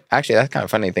 what? Actually, that's kind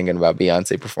of funny thinking about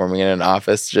Beyonce performing in an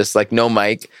office, just like no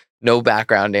mic, no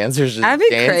background dancers. Just That'd be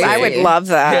dancing. crazy. I would love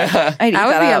that. Yeah. That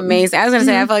would be amazing. I was going to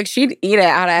say, I feel like she'd eat it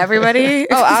out of everybody.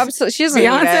 Oh, absolutely. She doesn't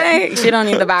Beyonce, need it. she don't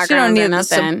need the background. She don't need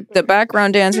nothing. the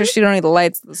background dancers. She don't need the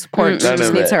lights, the support. She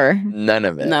just needs her. None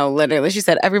of it. No, literally. She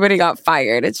said, everybody got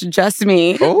fired. It's just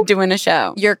me doing a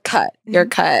show. You're cut. You're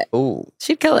cut. Oh.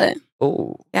 She'd kill it.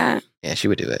 Oh. Yeah. Yeah, she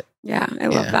would do it. Yeah, I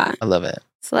love that. I love it.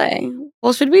 Slay.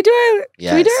 Well, should we do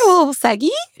a little seggy?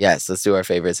 Yes, let's do our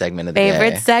favorite segment of the day.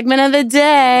 Favorite segment of the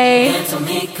day. Cancel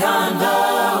me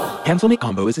combo. Cancel me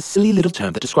combo is a silly little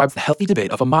term that describes the healthy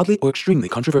debate of a mildly or extremely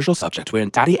controversial subject wherein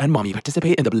daddy and mommy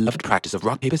participate in the beloved practice of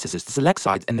rock, paper, scissors to select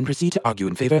sides and then proceed to argue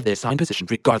in favor of their assigned position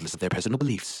regardless of their personal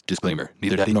beliefs. Disclaimer,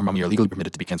 neither daddy nor mommy are legally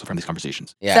permitted to be canceled from these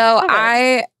conversations. Yeah. So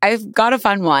I've got a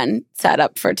fun one set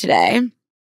up for today.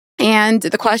 And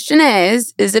the question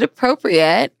is it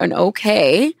appropriate and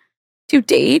okay to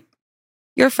date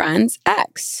your friend's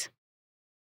ex?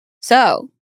 So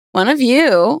one of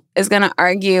you is going to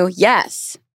argue,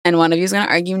 yes, and one of you is going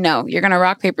to argue no. You're going to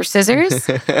rock, paper, scissors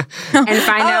and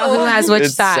find out who has which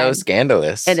It's side. so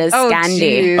scandalous. It is Oh, scandy.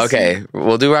 geez. Okay,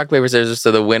 we'll do rock, paper, scissors.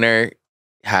 So the winner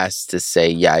has to say,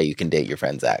 yeah, you can date your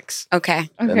friend's ex. Okay.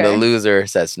 And the loser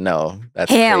says, no.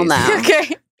 That's Hell crazy. no.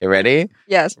 Okay. You ready?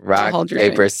 Yes. Rock, hold your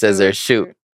paper, drink. scissors,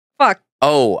 shoot. Fuck.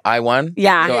 Oh, I won?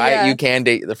 Yeah. So Yeah. you can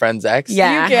date the friend's ex?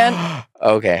 Yeah. You can.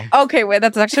 Okay. Okay, wait.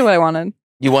 That's actually what I wanted.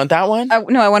 You want that one?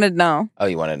 No, I wanted no. Oh,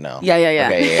 you want to know? Yeah.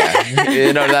 Okay, yeah.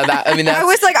 You know, I mean, that's... I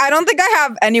was like, I don't think I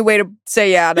have any way to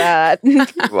say yeah to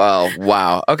that. Well,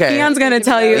 wow. Okay. Keon's going to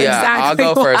tell you Yeah, exactly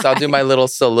I'll go first. why. I'll do my little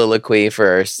soliloquy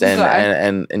first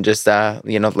and just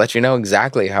let you know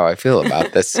exactly how I feel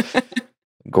about this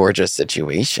gorgeous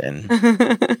situation.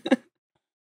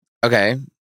 Okay.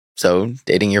 So,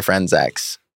 dating your friend's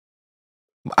ex.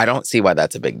 I don't see why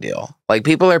that's a big deal. Like,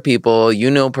 people are people,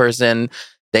 you know, person,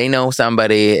 they know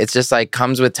somebody. It's just like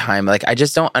comes with time. Like, I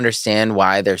just don't understand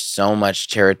why there's so much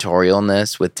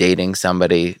territorialness with dating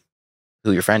somebody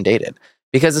who your friend dated.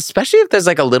 Because especially if there's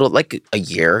like a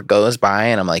year goes by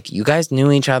and I'm like, you guys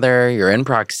knew each other, you're in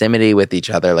proximity with each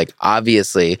other. Like,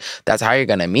 obviously, that's how you're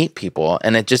going to meet people.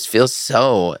 And it just feels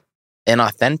so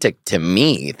inauthentic to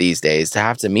me these days to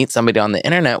have to meet somebody on the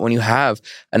internet when you have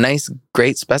a nice,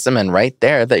 great specimen right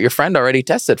there that your friend already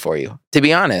tested for you, to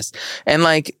be honest. And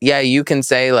like, yeah, you can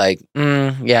say like,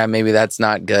 yeah, maybe that's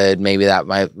not good. Maybe that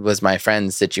was my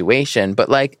friend's situation. But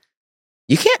like,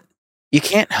 you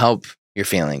can't help your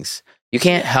feelings. You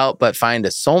can't help but find a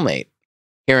soulmate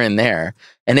here and there.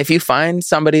 And if you find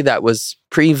somebody that was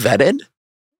pre-vetted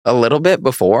a little bit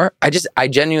before, I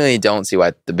genuinely don't see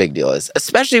what the big deal is,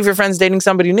 especially if your friend's dating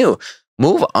somebody new.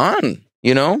 Move on,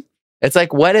 you know? It's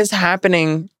like, what is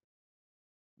happening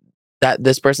that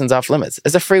this person's off limits?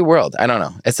 It's a free world. I don't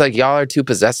know. It's like, y'all are too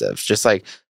possessive. It's just like,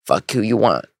 fuck who you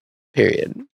want,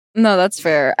 period. No, that's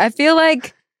fair. I feel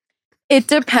like it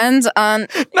depends on...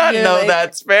 That's fair. No,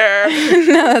 that's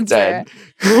fair. Dead.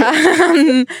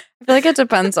 I feel like it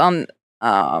depends on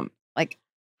like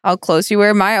how close you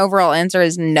were. My overall answer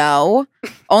is no.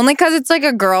 Only because it's like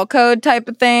a girl code type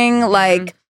of thing.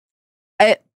 Like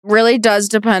it really does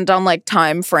depend on like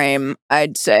time frame,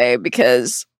 I'd say,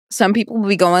 because some people will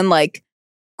be going like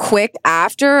quick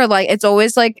after. Like it's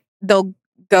always like they'll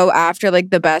go after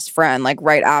like the best friend, like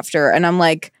right after. And I'm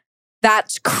like,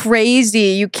 that's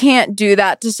crazy. You can't do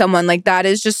that to someone. Like, that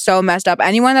is just so messed up.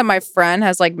 Anyone that my friend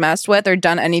has, like, messed with or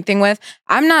done anything with,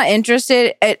 I'm not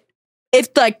interested. If,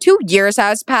 like, 2 years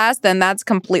has passed, then that's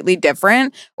completely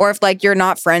different. Or if, like, you're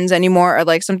not friends anymore or,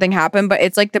 like, something happened. But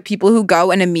it's, like, the people who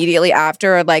go and immediately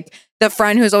after are, like, the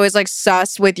friend who's always, like,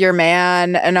 sus with your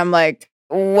man. And I'm like,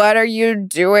 what are you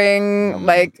doing?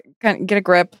 Like, get a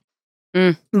grip.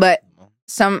 But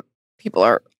some people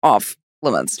are off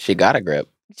limits. She got a grip.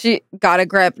 She got a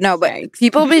grip. No, but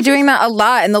people be doing that a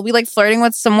lot and they'll be like flirting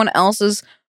with someone else's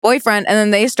boyfriend and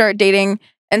then they start dating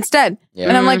instead. Yeah.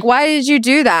 And I'm like, why did you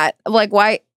do that? Like,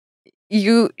 why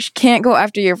you can't go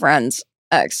after your friend's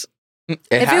ex?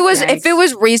 If it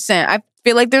was recent, I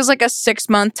feel like there's like a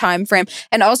 6-month time frame.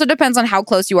 And also depends on how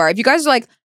close you are. If you guys are like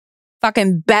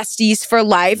fucking besties for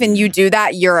life and you do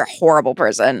that, you're a horrible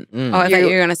person. Oh, I thought you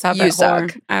were going to stop you at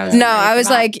suck. whore. I was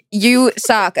like, you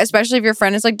suck. Especially if your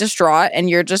friend is like distraught and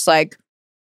you're just like,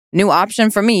 new option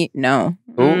for me. No.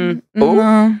 Ooh.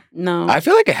 No. I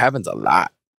feel like it happens a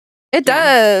lot. It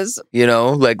does. You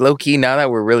know, like low key, now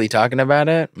that we're really talking about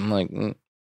it, I'm like,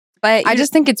 But I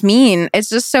just think it's mean. It's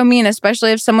just so mean,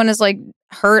 especially if someone is like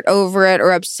hurt over it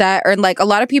or upset. Or like a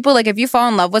lot of people, like if you fall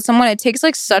in love with someone, it takes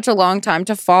like such a long time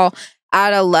to fall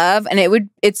out of love. And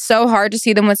it's so hard to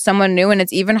see them with someone new. And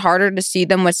it's even harder to see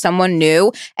them with someone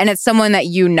new. And it's someone that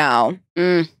you know.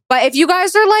 But if you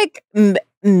guys are like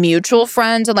mutual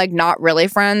friends and like not really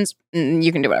friends,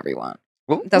 you can do whatever you want.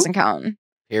 It doesn't count.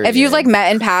 period. If you've like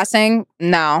met in passing,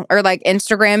 no. Or like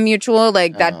Instagram mutual,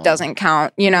 like that doesn't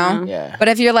count, you know? Yeah. But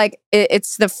if you're like,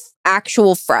 it's the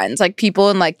actual friends, like people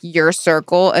in like your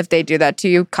circle, if they do that to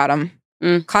you, cut them.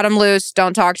 Cut them loose.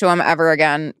 Don't talk to them ever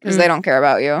again because they don't care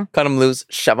about you. Cut them loose,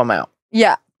 shove them out.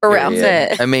 Yeah, for real.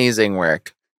 Period. Amazing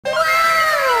work.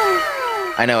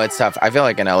 I know it's tough. I feel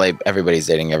like in LA, everybody's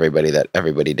dating everybody that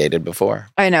everybody dated before.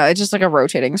 I know. It's just like a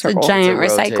rotating It's a circle. giant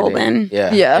It's a recycle bin.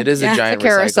 Yeah. Yeah. It is Yeah. a giant It's a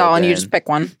carousel recycle and you bin. just pick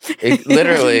one.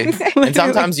 Literally. And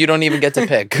sometimes you don't even get to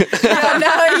pick.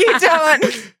 No, you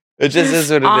don't. It just is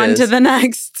what it is. On to the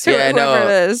next. Yeah, Whoever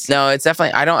it is. No, it's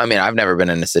definitely, I've never been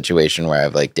in a situation where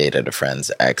I've like dated a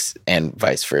friend's ex and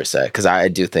vice versa. Cause I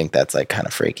do think that's like kind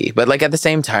of freaky. But like at the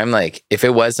same time, like if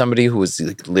it was somebody who was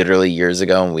like, literally years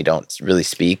ago and we don't really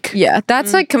speak. Yeah,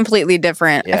 that's like completely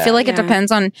different. I Yeah. feel like it Yeah.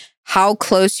 depends on how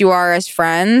close you are as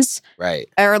friends, Right.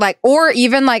 or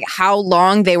even like how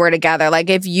long they were together. Like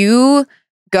if you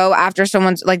go after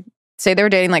someone's like, say they were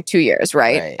dating like 2 years,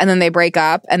 right? And then they break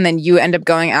up and then you end up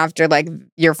going after like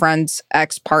your friend's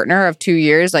ex-partner of 2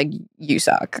 years, like you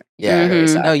suck. Yeah. You really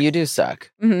suck. No, you do suck.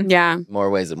 Yeah. More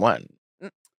ways than one.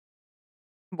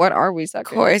 What are we Of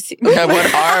sucking? course. Yeah,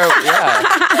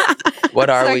 what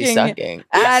are we sucking?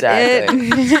 At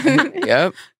Exactly.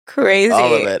 Yep. Crazy.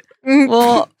 All of it.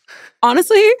 Well,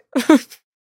 honestly,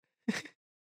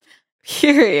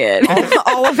 period.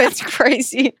 All of it's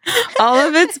crazy. All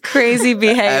of it's crazy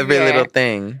behavior. Every little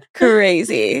thing.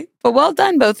 Crazy. But well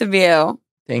done, both of you.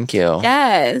 Thank you.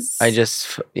 Yes.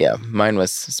 Mine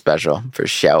was special for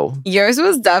show. Yours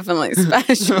was definitely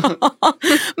special.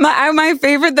 my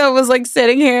favorite, though, was like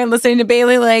sitting here and listening to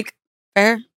Bailey, like,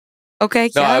 fair.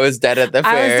 Okay. No, yeah. I was dead at the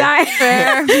fair. I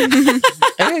was dying.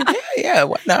 Fair. Yeah,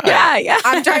 why not? Yeah.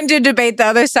 I'm trying to debate the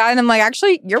other side. And I'm like,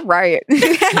 actually, you're right.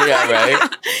 Yeah,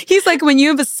 right? He's like, when you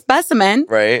have a specimen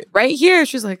Right? right here,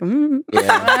 she's like, Yeah,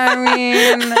 I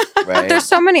mean, but right. there's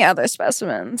so many other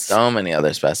specimens. So many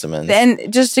other specimens.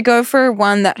 And just to go for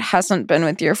one that hasn't been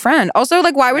with your friend. Also,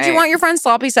 like, why would you Right. want your friend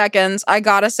sloppy seconds? I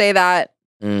gotta say that.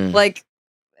 Mm. Like,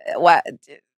 what?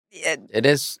 It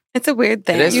is. It's a weird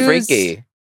thing. It is Use- freaky.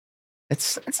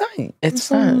 It's not.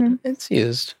 It's not. It's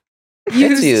used. It's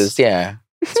Used. used. Yeah.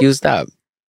 It's used up.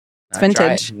 It's Not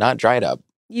vintage. not dried up.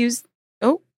 Use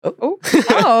Oh. Oh,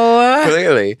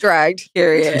 Clearly. dragged.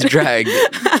 period. It's dragged.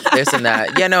 This and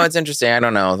that. Yeah, no, it's interesting. I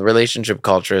don't know. The relationship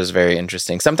culture is very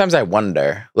interesting. Sometimes I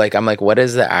wonder, like, I'm like, what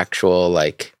is the actual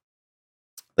like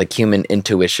human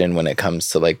intuition when it comes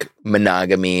to like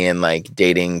monogamy and like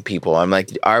dating people? I'm like,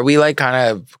 are we like kind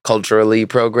of culturally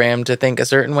programmed to think a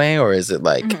certain way, or is it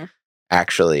like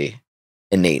actually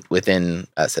innate within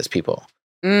us as people?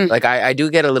 Like I do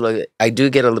get a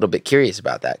little bit curious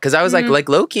about that, because I was like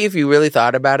low key, if you really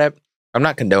thought about it, I'm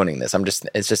not condoning this.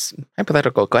 It's just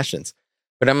hypothetical questions,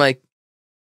 but I'm like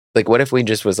what if we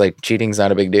just was like cheating's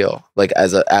not a big deal, like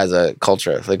as a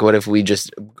culture? Like what if we just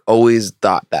always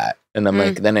thought that, and I'm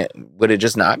like, then would it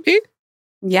just not be,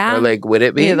 Yeah. or like would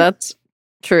it be? Yeah, that's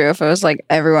true. If it was like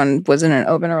everyone was in an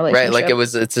open relationship, right?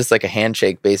 Like it's just like a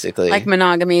handshake basically. Like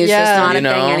monogamy is Yeah. just not You a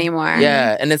know? thing anymore.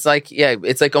 Yeah, and it's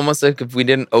like almost like if we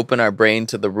didn't open our brain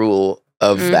to the rule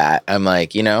of that. I'm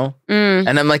like, and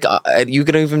I'm like, you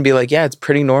could even be like, yeah, it's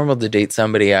pretty normal to date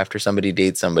somebody after somebody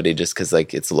dates somebody just because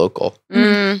like it's local.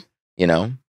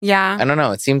 Yeah. I don't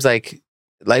know. It seems like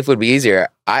life would be easier.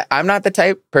 I'm not the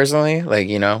type personally, like,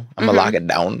 I'm gonna lock it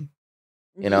down,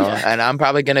 and I'm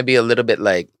probably gonna be a little bit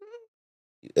like,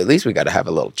 at least we got to have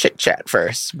a little chit chat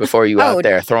first before you out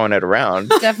there throwing it around.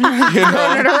 definitely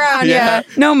throwing it around. Yeah. Yeah.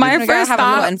 No, my You gotta first have a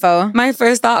little thought. info. My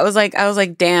first thought was like, I was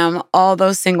like, damn, all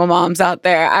those single moms out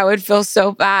there. I would feel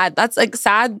so bad. That's like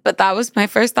sad, but that was my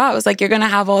first thought. Was like, you're gonna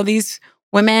have all these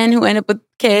women who end up with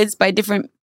kids by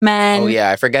different men. Oh yeah,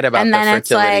 I forget about And the then it's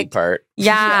fertility like- part.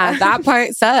 Yeah, that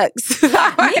part sucks.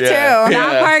 That part, Me too. Yeah.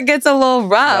 that part gets a little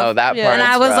rough. Oh, that Yeah. part. And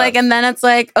I was like, and then it's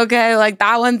like, okay, like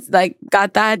that one's like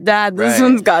got that dad, this Right.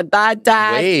 one's got that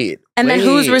dad. wait, and then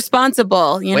who's wait.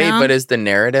 responsible, you Wait, know? but is the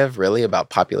narrative really about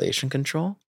population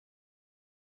control?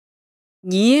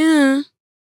 Yeah.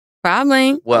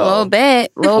 Probably. Whoa. A little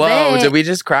bit. Whoa, did we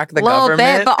just crack the little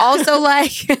government? bit, but also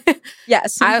like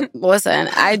Yes.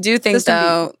 I do think System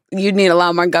though you'd need a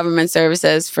lot more government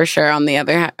services for sure on the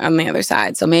other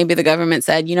side. So maybe the government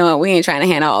said, you know what, we ain't trying to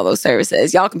handle all those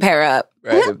services. Y'all can pair up.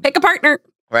 Right. Pick a partner.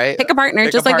 Right? Pick a partner,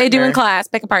 Pick just a like they do in partner. class.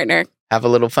 Pick a partner. Have a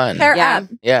little fun. Pair Yeah. up.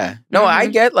 Yeah. No, I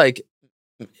get like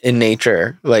in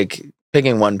nature, like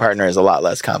picking one partner is a lot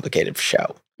less complicated for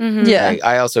show. Mhm. Yeah.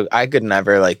 Like, I could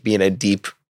never like be in a deep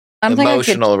I don't think I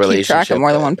emotional could keep track relationship of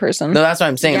more than with- one person. No, that's what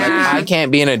I'm saying. Yeah. Like I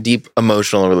can't be in a deep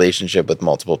emotional relationship with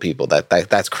multiple people.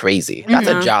 That's crazy. That's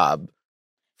a Mhm. job.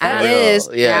 For That real. is.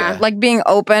 Yeah. Like being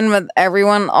open with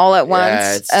everyone all at once.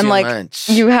 Yeah, it's and too like much.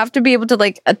 you have to be able to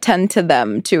like attend to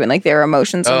them too and like their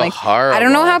emotions. And like horrible. I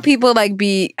don't know how people like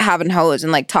be having hoes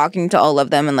and like talking to all of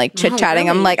them and like chit chatting.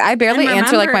 I'm really? like, I barely And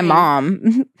answer like my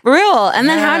mom. For real. And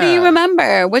then how do you Yeah.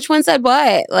 remember which one said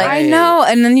what? Like I know.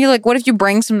 And then you're like, what if you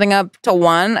bring something up to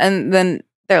one and then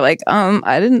they're like,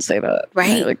 I didn't say that. Right.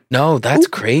 And you're like, No, that's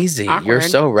crazy. You're Awkward.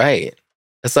 so right.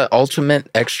 It's the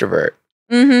ultimate extrovert.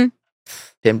 mm-hmm.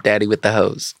 Pimp daddy with the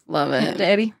hose. love it.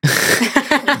 Daddy.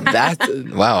 That's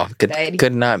wow. Daddy.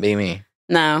 Could not be me.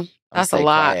 No, that's a Stay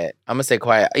lot. quiet. I'm gonna stay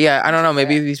quiet. Yeah, I don't know.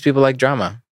 Maybe these people like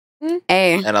drama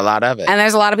Hey. and a lot of it. And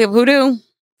there's a lot of people who do.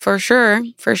 For sure.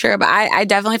 But I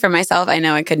definitely for myself, I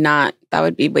know I could not. That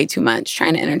would be way too much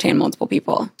trying to entertain multiple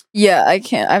people. Yeah, I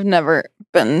can't. I've never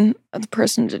been the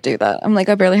person to do that. I'm like,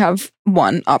 I barely have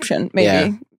one option, maybe.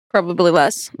 Yeah. Probably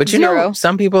less. But you Zero. know,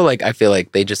 some people, like, I feel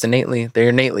like they're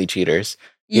innately cheaters.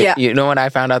 Yeah. You know what I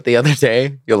found out the other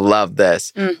day? You'll love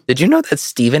this. Mm. Did you know that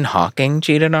Stephen Hawking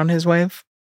cheated on his wife?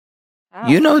 Oh.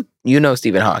 You know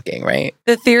Stephen Hawking, right?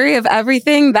 The theory of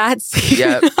everything, that's...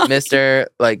 Yeah, Mr.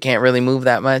 like can't really move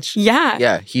that much. Yeah.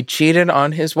 Yeah, he cheated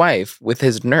on his wife with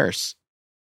his nurse.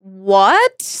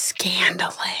 What?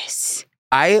 Scandalous.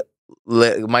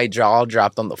 My jaw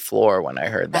dropped on the floor when I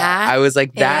heard that. I was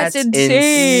like, that's insane.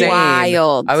 insane.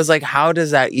 Wild. I was like, how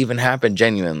does that even happen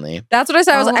genuinely? That's what I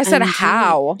said. I said, OMG.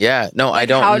 how? Yeah, no, I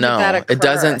don't how did know. that occur? It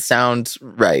doesn't sound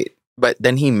right. But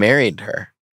then he married her.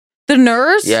 The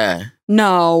nurse? Yeah,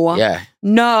 No. yeah.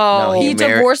 No. No, He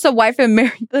divorced the wife and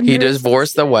married the nurse. He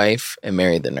divorced the wife and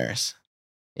married the nurse.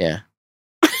 Yeah.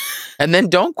 And then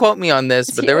don't quote me on this,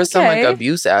 Is but he there was some like okay?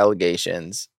 abuse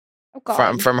allegations Oh,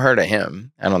 God. from her to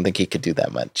him. I don't think he could do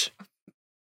that much.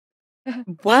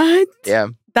 What? Yeah.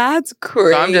 That's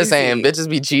crazy. So I'm just saying, bitches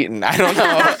be cheating. I don't know.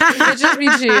 Bitches be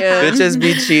cheating. Bitches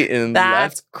be cheating.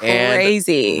 That's left and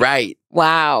crazy. right.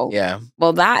 Wow. Yeah.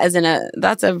 Well,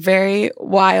 that's a very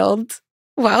wild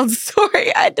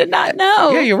story. I did not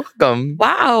know. Yeah, you're welcome.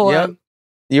 Wow. Yep.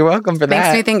 You're welcome for Makes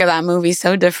that. me think of that movie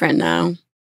so different now.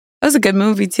 That was a good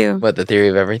movie too. What, The Theory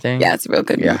of Everything? Yeah, it's a real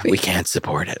good Yeah, movie. we can't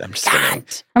support it. I'm just kidding. God.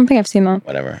 I don't think I've seen that.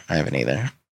 Whatever. I haven't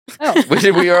either. Oh.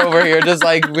 We were over here just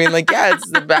like being like, yeah, it's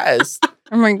the best.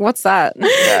 I'm like, what's that?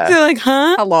 Yeah. They're like,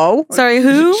 huh? Hello? Sorry,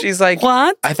 who? She's like,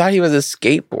 What? I thought he was a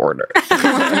skateboarder.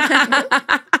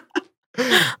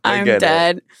 I'm get it.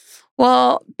 dead.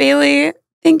 Well, Bailey,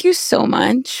 thank you so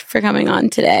much for coming on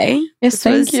today. Yes, This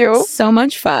thank was you. So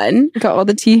much fun. Got all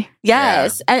the tea.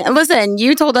 Yes. And listen,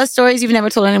 you told us stories you've never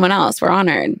told anyone else. We're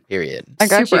honored. Period. I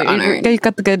got Super you. honored. You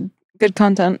got the good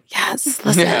content. Yes.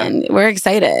 Listen, we're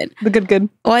excited. The good.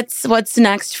 What's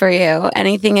next for you?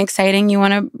 Anything exciting you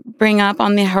want to bring up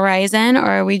on the horizon, or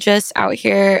are we just out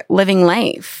here living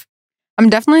life? I'm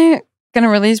definitely going to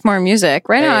release more music.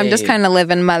 Right now, I'm just Hey. kind of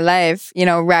living my life,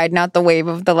 riding out the wave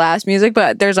of the last music,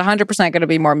 but there's 100% going to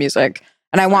be more music.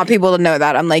 And I want people to know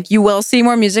that. I'm like, you will see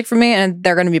more music from me, and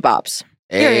they're going to be bops.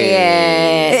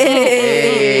 Hey.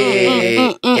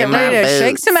 Get In my ready to boots.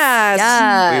 shake some ass.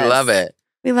 Yes. We love it.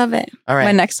 We love it. All right.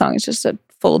 My next song is just a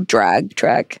full drag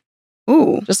track.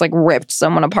 Ooh. Just like ripped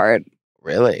someone apart.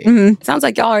 Really? Mhm. Sounds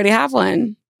like y'all already have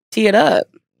one. Tee it up.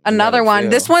 Another Another one. few.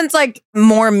 This one's like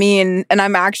more mean, and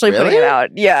I'm actually putting Really? it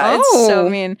out. Yeah, it's so Oh.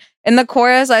 mean. In the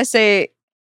chorus, I say,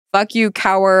 "Fuck you,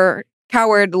 coward,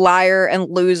 liar, and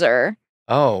loser,"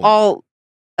 Oh. all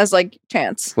as like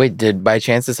chants. Wait, by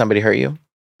chance did somebody hurt you?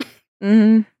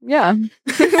 Yeah.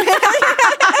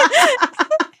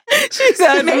 She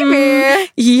said,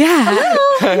 Maybe. yeah.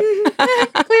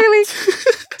 Clearly,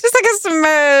 just like a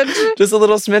smidge. Just a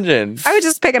little smidgen. I was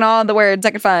just picking all the words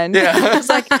I could find. Yeah. I was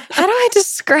like, how do I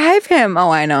describe him?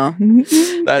 Oh, I know. That's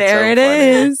There so it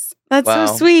funny. is. That's Wow.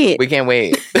 so sweet. We can't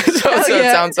wait. It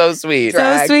yeah. sounds so sweet. So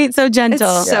drag. sweet, so It's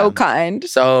gentle. so Yeah. kind.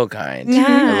 So kind.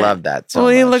 Yeah. I love that so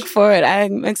we much. look forward.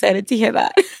 I'm excited to hear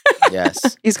that.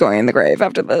 Yes. He's going in the grave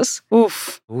after this.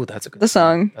 Oof. Ooh, that's a good The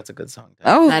song. That's a good song.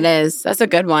 Oh, That's a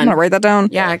good I'm one. gonna write that down.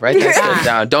 Yeah. Write that Yeah. shit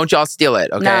down. Don't y'all steal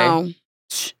it, okay? No,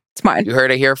 It's mine. You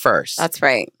heard it here first. that's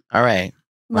right. All right.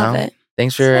 Love Well, it.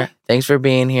 Thanks for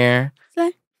being here.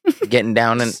 Slay. Getting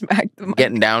down and Smack the mic.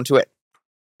 getting down to it.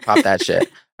 Pop that shit.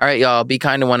 All right, y'all. Be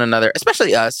kind to one another,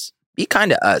 especially us. Be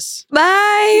kind to us.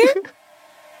 Bye.